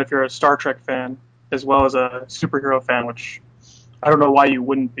good one if you're a Star Trek fan, as well as a superhero fan, which I don't know why you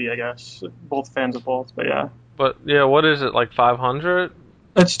wouldn't be, I guess. Both fans of both, but yeah. But, yeah, what is it, like $500?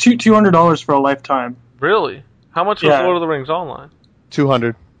 That's $200 for a lifetime. Really? How much was Lord of the Rings Online?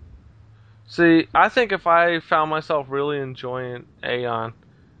 $200. See, I think if I found myself really enjoying Aeon,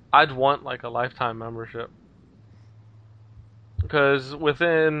 I'd want, like, a lifetime membership. Because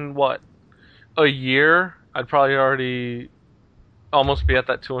within, a year, I'd probably already almost be at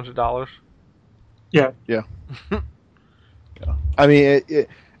that $200. Yeah. Yeah. I mean,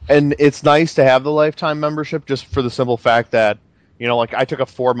 and it's nice to have the lifetime membership just for the simple fact that, like, I took a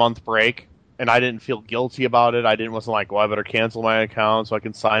 4-month break, and I didn't feel guilty about it. Wasn't like, well, I better cancel my account so I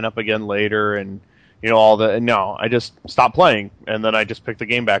can sign up again later, and, all that. No, I just stopped playing, and then I just pick the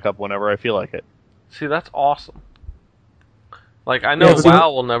game back up whenever I feel like it. See, that's awesome. Like, I know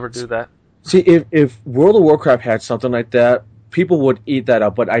WoW will never do that. See, if World of Warcraft had something like that, people would eat that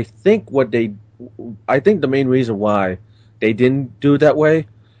up. But I think the main reason why they didn't do it that way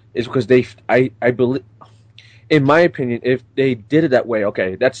is because I believe, in my opinion, if they did it that way,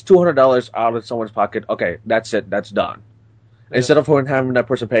 okay, that's $200 out of someone's pocket. Okay, that's it. That's done. Yeah. Instead of having that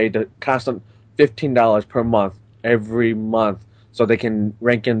person pay the constant $15 per month every month, so they can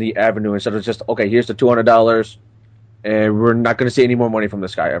rank in the avenue instead of just, okay, here's the $200, and we're not going to see any more money from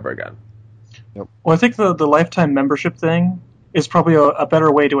this guy ever again. Yep. Well, I think the lifetime membership thing is probably a better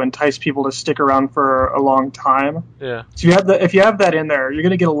way to entice people to stick around for a long time. Yeah. So if you have that in there, you're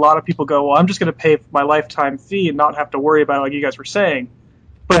going to get a lot of people go, well, I'm just going to pay my lifetime fee and not have to worry about it like you guys were saying.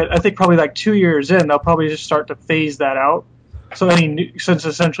 But I think probably like 2 years in, they'll probably just start to phase that out. So since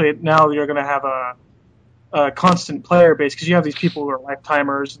essentially now you're going to have a constant player base, because you have these people who are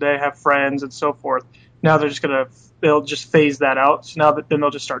lifetimers, they have friends and so forth. Now they'll just phase that out. So now then they'll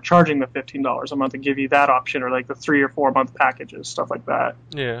just start charging the $15 a month and give you that option, or like the 3 or 4 month packages, stuff like that.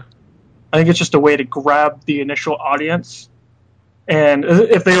 Yeah. I think it's just a way to grab the initial audience. And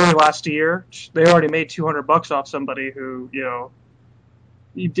if they only last a year, they already made $200 off somebody who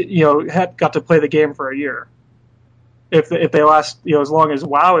had got to play the game for a year. If they last as long as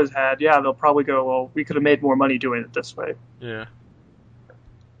WoW has had, they'll probably go, well, we could have made more money doing it this way. Yeah.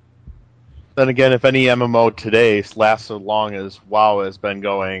 Then again, if any MMO today lasts as long as WoW has been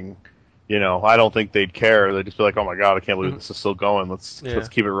going, I don't think they'd care. They'd just be like, "Oh my god, I can't believe this is still going. Let's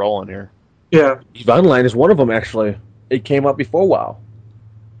keep it rolling here." Yeah, EVE Online is one of them. Actually, it came out before WoW.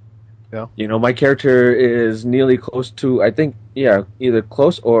 Yeah. My character is nearly close to, I think, either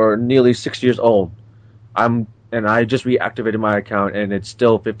close or nearly 6 years old. And I just reactivated my account, and it's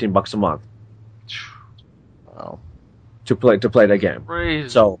still $15 a month. Wow. To play that game. Crazy.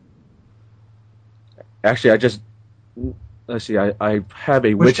 So, actually, let's see, I have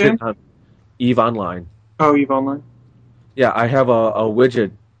a Which widget game? on EVE Online. Oh, EVE Online. Yeah, I have a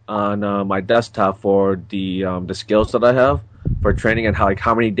widget on my desktop for the skills that I have for training and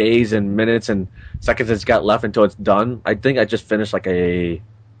how many days and minutes and seconds it's got left until it's done. I think I just finished like a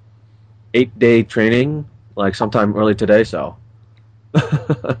 8-day training, like sometime early today. So,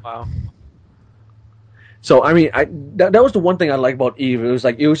 Wow. So I mean, that was the one thing I like about EVE.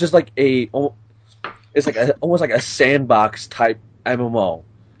 It was just like almost like a sandbox type MMO.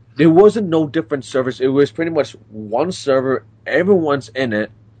 There wasn't no different servers. It was pretty much one server. Everyone's in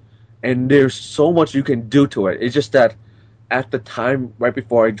it, and there's so much you can do to it. It's just that at the time, right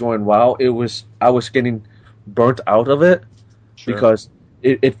before I joined WoW, I was getting burnt out of it because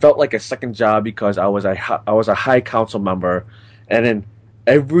it felt like a second job because I was a high council member, and then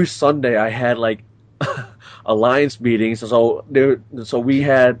every Sunday I had like alliance meetings. So we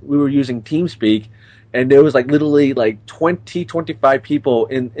were using TeamSpeak. And there was like literally like 20, 25 people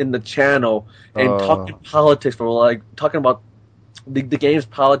in the channel and talking politics talking about the game's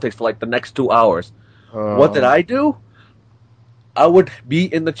politics for like the next 2 hours. What did I do? I would be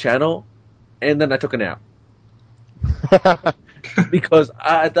in the channel, and then I took a nap. Because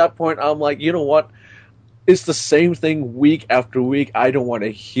at that point I'm like, you know what? It's the same thing week after week. I don't want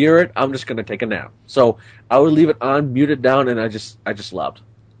to hear it. I'm just gonna take a nap. So I would leave it on, mute it down, and I just slept.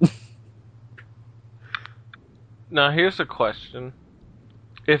 Now, here's a question.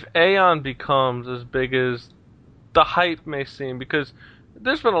 If Aeon becomes as big as the hype may seem, because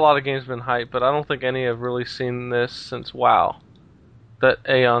there's been a lot of games been hyped, but I don't think any have really seen this since WoW that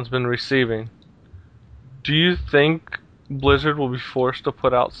Aeon's been receiving. Do you think Blizzard will be forced to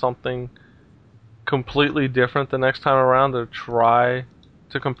put out something completely different the next time around to try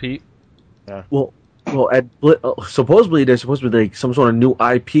to compete? Yeah. Well, supposedly there's supposed to be like some sort of new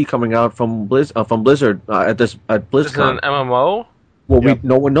IP coming out from Blizzard at BlizzCon. Is it an MMO? Well, Yep.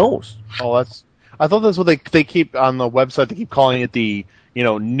 no one knows. Oh, I thought that's what they keep on the website. They keep calling it the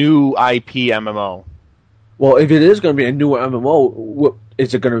new IP MMO. Well, if it is going to be a new MMO,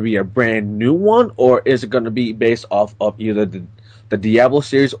 is it going to be a brand new one, or is it going to be based off of either the Diablo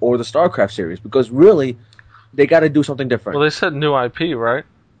series or the StarCraft series? Because really, they got to do something different. Well, they said new IP, right?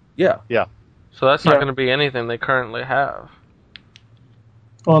 Yeah. So that's not going to be anything they currently have.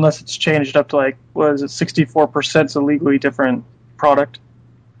 Well, unless it's changed up to like, what is it, 64% is a legally different product.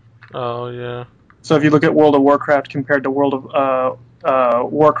 Oh, yeah. So if you look at World of Warcraft compared to World of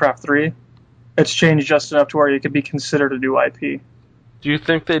Warcraft 3, it's changed just enough to where it could be considered a new IP. Do you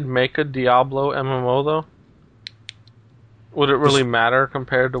think they'd make a Diablo MMO, though? Would it really matter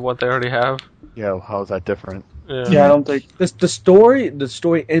compared to what they already have? Yeah, how is that different? Yeah, I don't think... The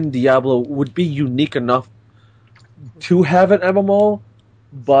story in Diablo would be unique enough to have an MMO,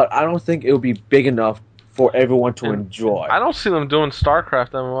 but I don't think it would be big enough for everyone to enjoy. I don't see them doing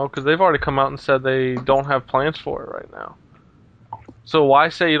StarCraft MMO because they've already come out and said they don't have plans for it right now. So why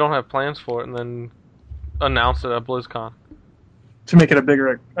say you don't have plans for it and then announce it at BlizzCon? To make it a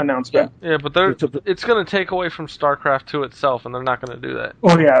bigger announcement. Yeah, but it's going to take away from StarCraft 2 itself, and they're not going to do that.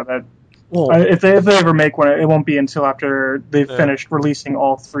 Oh yeah, if they ever make one, it won't be until after they've Yeah. finished releasing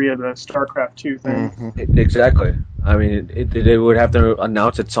all 3 of the StarCraft 2 things. Mm-hmm. Exactly. I mean, they would have to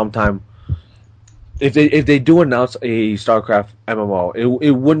announce it sometime if they do announce a StarCraft MMO,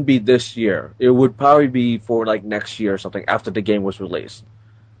 it wouldn't be this year. It would probably be for like next year or something after the game was released,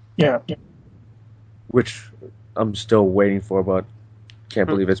 Yeah. which I'm still waiting for, but can't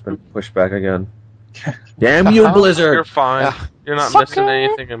believe it's been pushed back again. Damn you, You're Blizzard! fine. You're not missing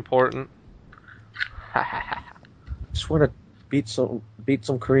anything important. Just want to beat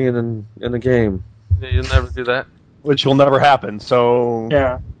some Korean in the game. Yeah, you'll never do that. Which will never happen. So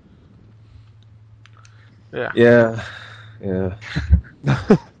Yeah. Yeah. Yeah. you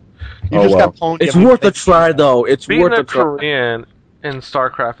Oh, just well. got pwned. It's Yeah, worth a try, though. It's Beating worth a a try. Korean in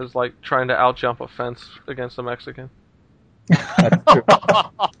StarCraft is like trying to outjump a fence against a Mexican.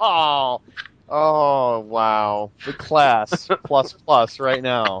 oh, wow. The class plus right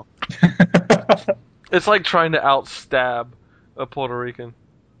now. It's like trying to outstab a Puerto Rican.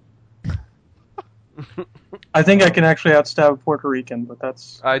 I think I can actually outstab a Puerto Rican, but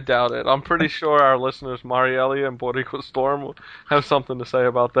that's I doubt it. I'm pretty sure our listeners, Marielli and Boricua Storm, will have something to say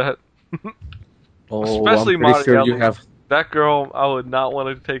about that. Oh, Especially I'm pretty sure Marielli. you have. That girl, I would not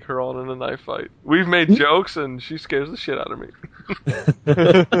want to take her on in a knife fight. We've made jokes, and she scares the shit out of me.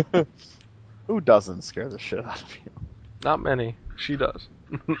 Who doesn't scare the shit out of you? Not many. She does.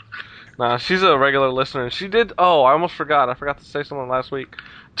 Nah, she's a regular listener. And she did... Oh, I almost forgot. I forgot to say something last week.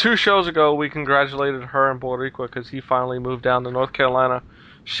 2 shows ago, we congratulated her and Boricua because he finally moved down to North Carolina.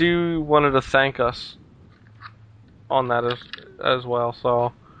 She wanted to thank us on that as well,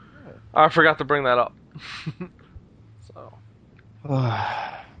 so... I forgot to bring that up. So...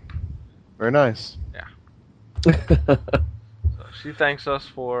 Very nice. So she thanks us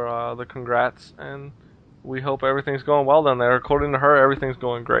for the congrats, and we hope everything's going well down there. According to her, everything's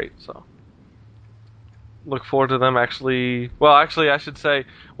going great, so... Look forward to them actually... Well, actually, I should say,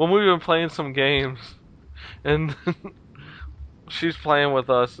 when we've been playing some games, and she's playing with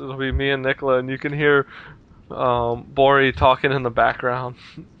us, it'll be me and Nicola, and you can hear Bori talking in the background,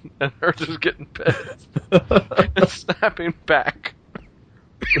 and her just getting pissed and snapping back.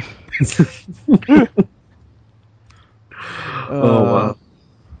 Oh,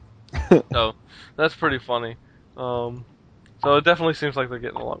 wow. So, that's pretty funny. So it definitely seems like they're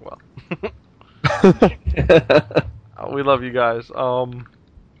getting along well. We love you guys.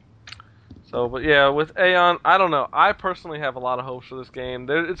 But yeah, with Aeon, I don't know. I personally have a lot of hopes for this game.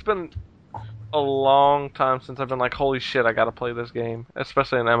 It's been a long time since I've been like, holy shit, I gotta play this game,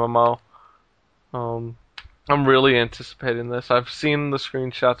 especially an MMO. I'm really anticipating this. I've seen the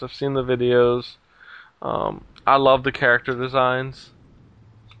screenshots, I've seen the videos. I love the character designs.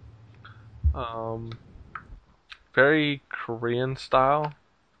 Very Korean style.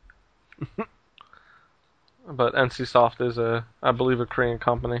 But NCSoft is I believe a Korean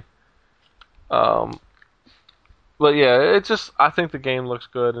company. But yeah, I think the game looks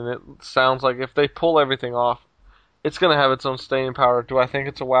good, and it sounds like if they pull everything off, it's gonna have its own staying power. Do I think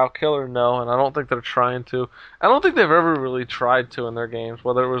it's a WoW killer? No, and I don't think they're trying to. I don't think they've ever really tried to in their games,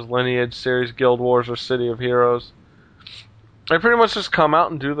 whether it was Lineage series, Guild Wars, or City of Heroes. They pretty much just come out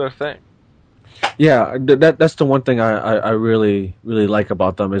and do their thing. Yeah, that's the one thing I really like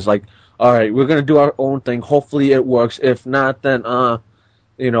about them is like, all right, we're gonna do our own thing. Hopefully it works. If not, then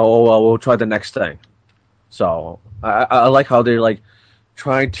we'll try the next thing. So I like how they're like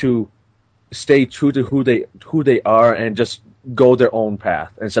trying to stay true to who they are and just go their own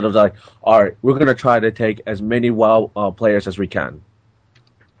path instead of like, all right, we're gonna try to take as many WoW players as we can.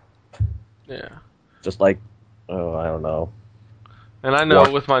 Yeah. Just like, I don't know. And I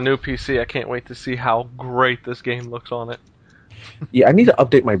know with my new PC, I can't wait to see how great this game looks on it. Yeah, I need to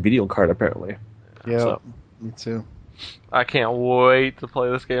update my video card apparently. Yeah, So, me too. I can't wait to play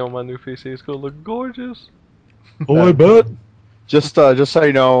this game on my new PC. It's gonna look gorgeous. Oh, I bet. Just so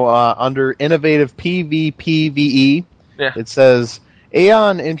you know, under innovative PvPvE, Yeah. it says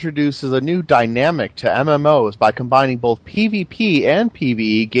Aeon introduces a new dynamic to MMOs by combining both PvP and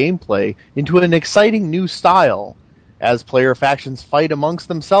PvE gameplay into an exciting new style. As player factions fight amongst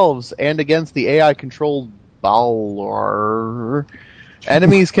themselves and against the AI-controlled Balor,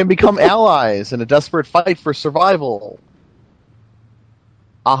 enemies can become allies in a desperate fight for survival.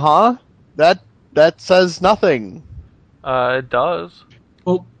 That says nothing. It does.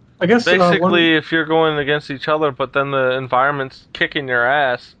 well. I guess Basically, if you're going against each other, but then the environment's kicking your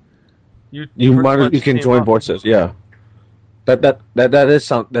ass, you can join forces. Yeah, that does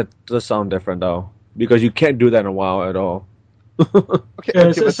sound different though, because you can't do that in WoW at all. Okay, Yeah,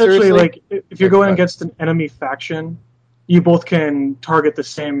 it's but essentially seriously? like if you're going Okay. against an enemy faction, you both can target the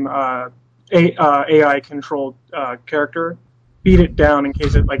same AI controlled character, beat it down in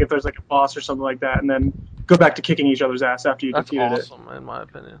case if there's like a boss or something like that, and then go back to kicking each other's ass after you That's defeated it. awesome, in my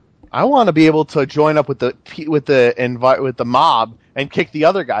opinion. I want to be able to join up with the mob and kick the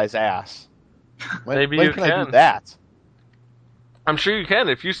other guy's ass. Maybe when you can I can. do that? I'm sure you can.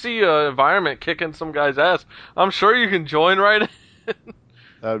 If you see an environment kicking some guy's ass, I'm sure you can join right in.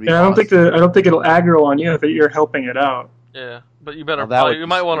 That would be. Yeah, awesome. I don't think it'll aggro on you if you're helping it out. Yeah, but you better. Well, that would You be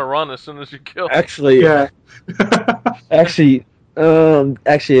might want to sweet. run as soon as you kill. Actually, Yeah. actually,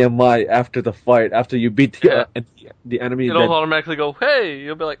 it might after the fight, after you beat the enemy. It'll That, automatically go, hey!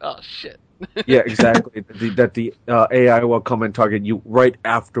 You'll be like, oh shit. yeah, exactly. the AI will come and target you right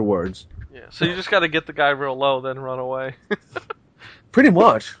afterwards. Yeah, so you just got to get the guy real low, then run away. Pretty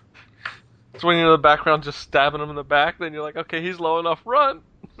much. So when you're in the background just stabbing him in the back, then you're like, okay, he's low enough, run!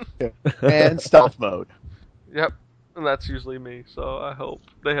 And stealth mode. Yep, and that's usually me, so I hope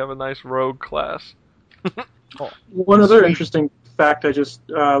they have a nice rogue class. One other interesting fact I just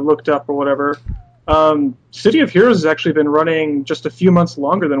looked up or whatever. City of Heroes has actually been running just a few months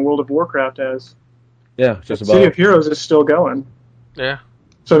longer than World of Warcraft has. Yeah, just City of about. Heroes is still going. Yeah,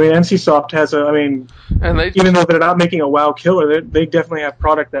 So, I mean, NCSoft has and they even though they're not making a WoW killer, they definitely have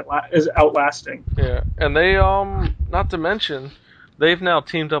product that is outlasting. yeah, and they not to mention, they've now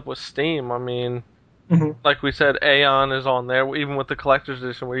teamed up with Steam. I mean, Mhm. like we said, Aeon is on there, even with the collector's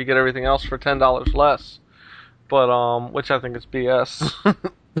edition, where you get everything else for $10 less. But which I think is BS.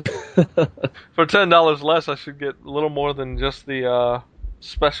 For $10 less, I should get a little more than just the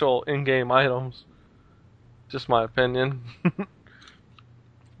special in-game items. Just my opinion.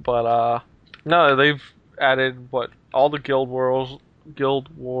 But no, they've added all the Guild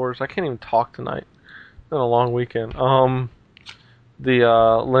Wars. I can't even talk tonight. It's been a long weekend.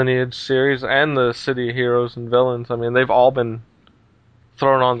 The Lineage series and the City of Heroes and Villains. I mean, they've all been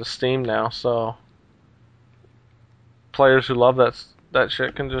thrown onto Steam now, so players who love that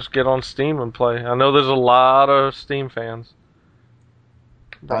shit can just get on Steam and play. I know there's a lot of Steam fans.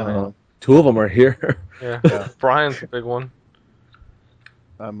 Brian. Two of them are here. Yeah. Brian's a big one.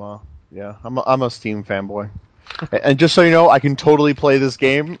 I'm a Steam fanboy. And just so you know, I can totally play this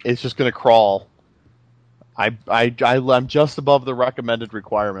game. It's just gonna crawl. I'm just above the recommended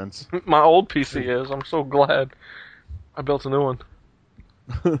requirements. My old PC is. I'm so glad I built a new one.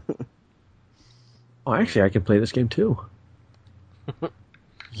 Oh, actually, I can play this game too.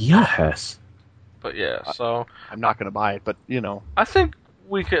 Yes. But yeah, so I'm not gonna buy it, but you know. I think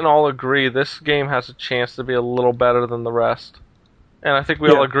we can all agree this game has a chance to be a little better than the rest. And I think we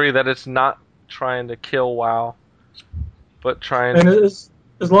all agree that it's not trying to kill WoW, but trying And to... as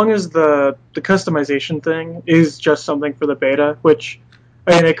long as the customization thing is just something for the beta, which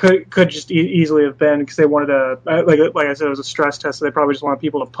I mean, it could just easily have been because they wanted to, like I said, it was a stress test, so they probably just wanted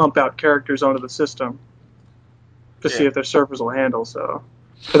people to pump out characters onto the system to see if their servers will handle. So,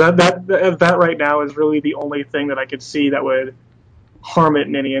 but that right now is really the only thing that I could see that would harm it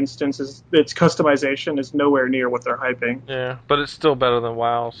in any instance. Is its customization is nowhere near what they're hyping. Yeah, but it's still better than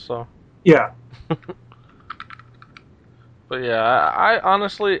WoW, so... Yeah. But yeah, I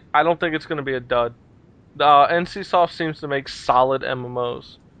honestly, I don't think it's going to be a dud. NCSoft seems to make solid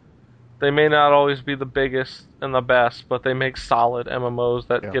MMOs. They may not always be the biggest and the best, but they make solid MMOs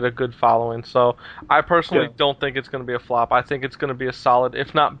that get a good following. So I personally don't think it's going to be a flop. I think it's going to be a solid,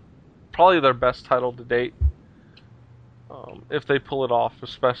 if not probably their best title to date. If they pull it off,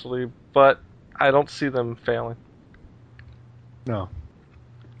 especially. But I don't see them failing. No.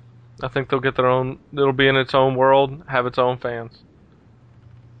 I think they'll get their own, it'll be in its own world, have its own fans.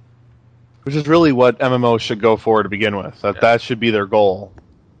 Which is really what MMOs should go for to begin with. That should be their goal.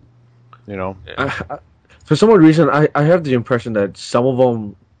 You know? For some odd reason, I have the impression that some of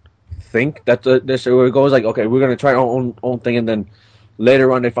them think that this it goes like, okay, we're going to try our own thing, and then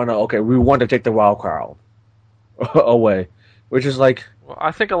later on they find out, okay, we want to take the wild card away. Which is like... Well,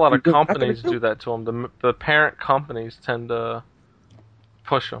 I think a lot of companies do that to them. The parent companies tend to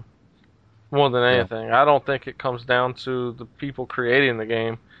push them more than anything. I don't think it comes down to the people creating the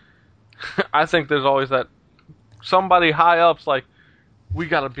game. I think there's always that somebody high up's like, we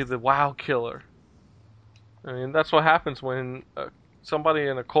got to be the WoW killer. I mean, that's what happens when somebody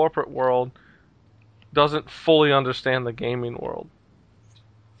in a corporate world doesn't fully understand the gaming world.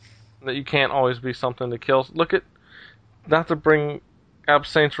 That you can't always be something to kill. Look at, not to bring up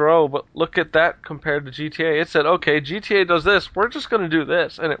Saints Row, but look at that compared to GTA. It said, okay, GTA does this, we're just going to do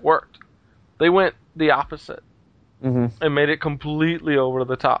this, and it worked. They went the opposite and made it completely over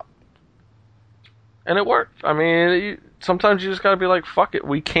the top. And it worked. I mean, sometimes you just got to be like, fuck it,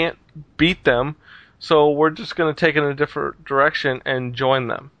 we can't beat them, so we're just going to take it in a different direction and join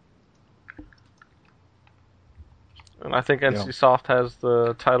them. And I think NCSoft has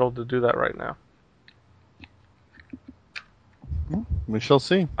the title to do that right now. We shall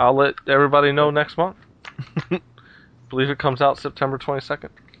see. I'll let everybody know next month. Believe it comes out September 22nd.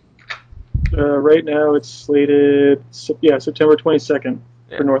 Right now it's slated, September 22nd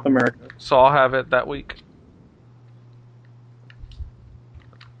for North America. So I'll have it that week.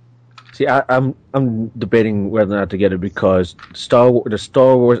 See, I'm debating whether or not to get it because the Star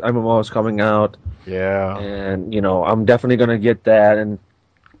Wars MMO is coming out, Yeah. and I'm definitely gonna get that, and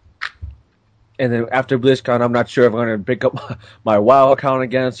then after BlizzCon, I'm not sure if I'm gonna pick up my WoW account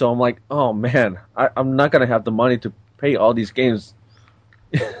again. So I'm like, oh man, I'm not gonna have the money to pay all these games.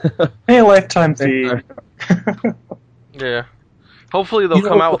 Pay a lifetime fee. Yeah. Hopefully they'll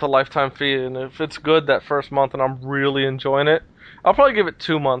come out with a lifetime fee, and if it's good that first month and I'm really enjoying it, I'll probably give it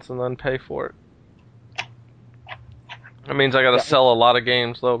 2 months and then pay for it. That means I gotta sell a lot of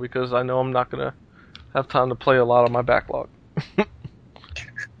games, though, because I know I'm not gonna have time to play a lot of my backlog.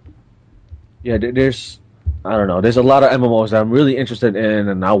 Yeah, there's a lot of MMOs that I'm really interested in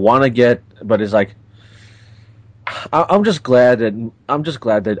and I want to get, but it's like I'm just glad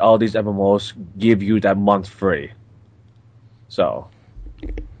that all these MMOs give you that month free. So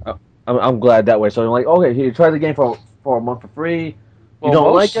I'm glad that way. So I'm like, okay, you try the game for a month for free. Well, you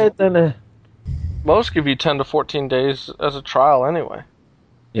don't like it, then most give you 10 to 14 days as a trial anyway.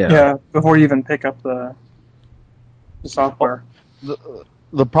 Yeah, before you even pick up the software.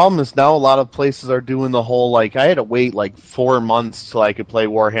 The problem is now a lot of places are doing the whole, I had to wait 4 months till I could play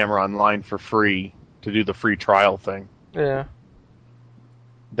Warhammer Online for free to do the free trial thing. Yeah.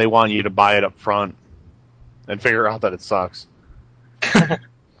 They want you to buy it up front and figure out that it sucks.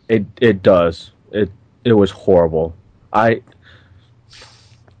 It does. It was horrible. I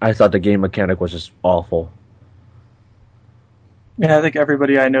thought the game mechanic was just awful. Yeah, I think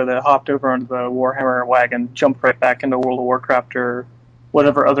everybody I know that hopped over onto the Warhammer wagon jumped right back into World of Warcraft or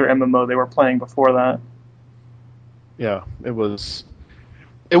whatever other MMO they were playing before that. Yeah, it was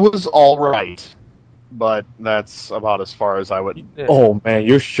all right, but that's about as far as I would. Yeah. Oh man,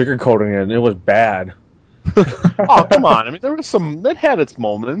 you're sugarcoating it. And it was bad. Oh, come on! I mean, there was some that had its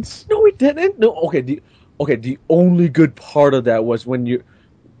moments. No, it didn't. No, okay. The only good part of that was when you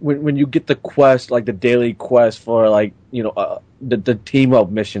get the quest, like the daily quest for the team up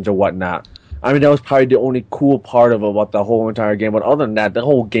missions or whatnot. I mean, that was probably the only cool part of it about the whole entire game. But other than that, the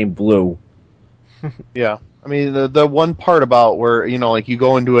whole game blew. Yeah, I mean, the one part about where you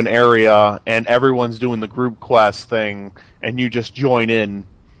go into an area and everyone's doing the group quest thing and you just join in.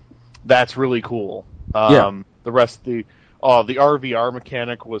 That's really cool. The rest, the RVR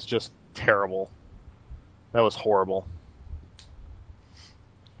mechanic was just terrible. That was horrible.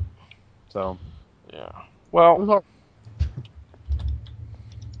 So, Yeah. Well,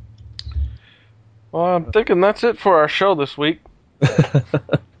 I'm thinking that's it for our show this week.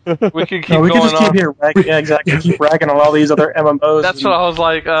 We could keep we going can just keep here ragging, exactly. Keep ragging on all these other MMOs. That's what I was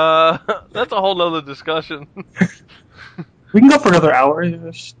like. That's a whole nother discussion. We can go for another hour.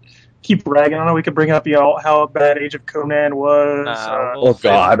 Just keep ragging on it. We could bring up how bad Age of Conan was. We'll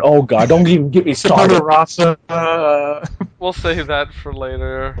Oh god! Don't even get me started. Rasa. We'll save that for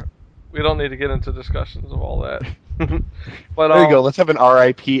later. We don't need to get into discussions of all that. But there you go. Let's have an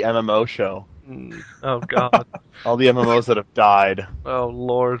RIP MMO show. Oh god. All the MMOs that have died. Oh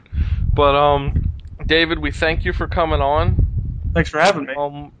lord. But David, we thank you for coming on. Thanks for having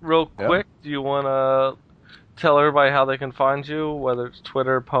me. Real quick, do you want to tell everybody how they can find you, whether it's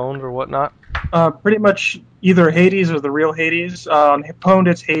Twitter, Pwned, or whatnot? Pretty much either Hades or the real Hades. On Pwned,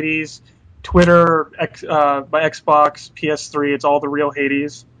 it's Hades. Twitter, my Xbox, PS3, it's all the real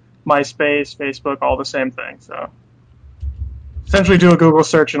Hades. MySpace, Facebook, all the same thing. So essentially do a Google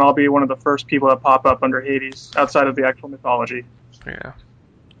search and I'll be one of the first people that pop up under Hades outside of the actual mythology. Yeah.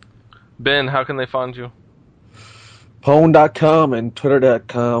 Ben, how can they find you? Pwn.com and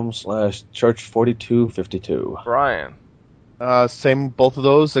Twitter.com/Church4252. Brian. Same both of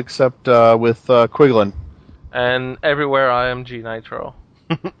those except with Quiglin. And everywhere I am G Nitro.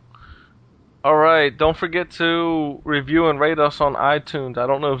 Alright, don't forget to review and rate us on iTunes. I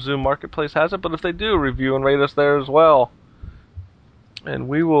don't know if Zoom Marketplace has it, but if they do, review and rate us there as well. And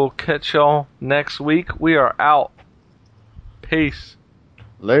we will catch y'all next week. We are out. Peace.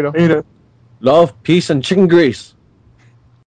 Later. Later. Love, peace, and chicken grease.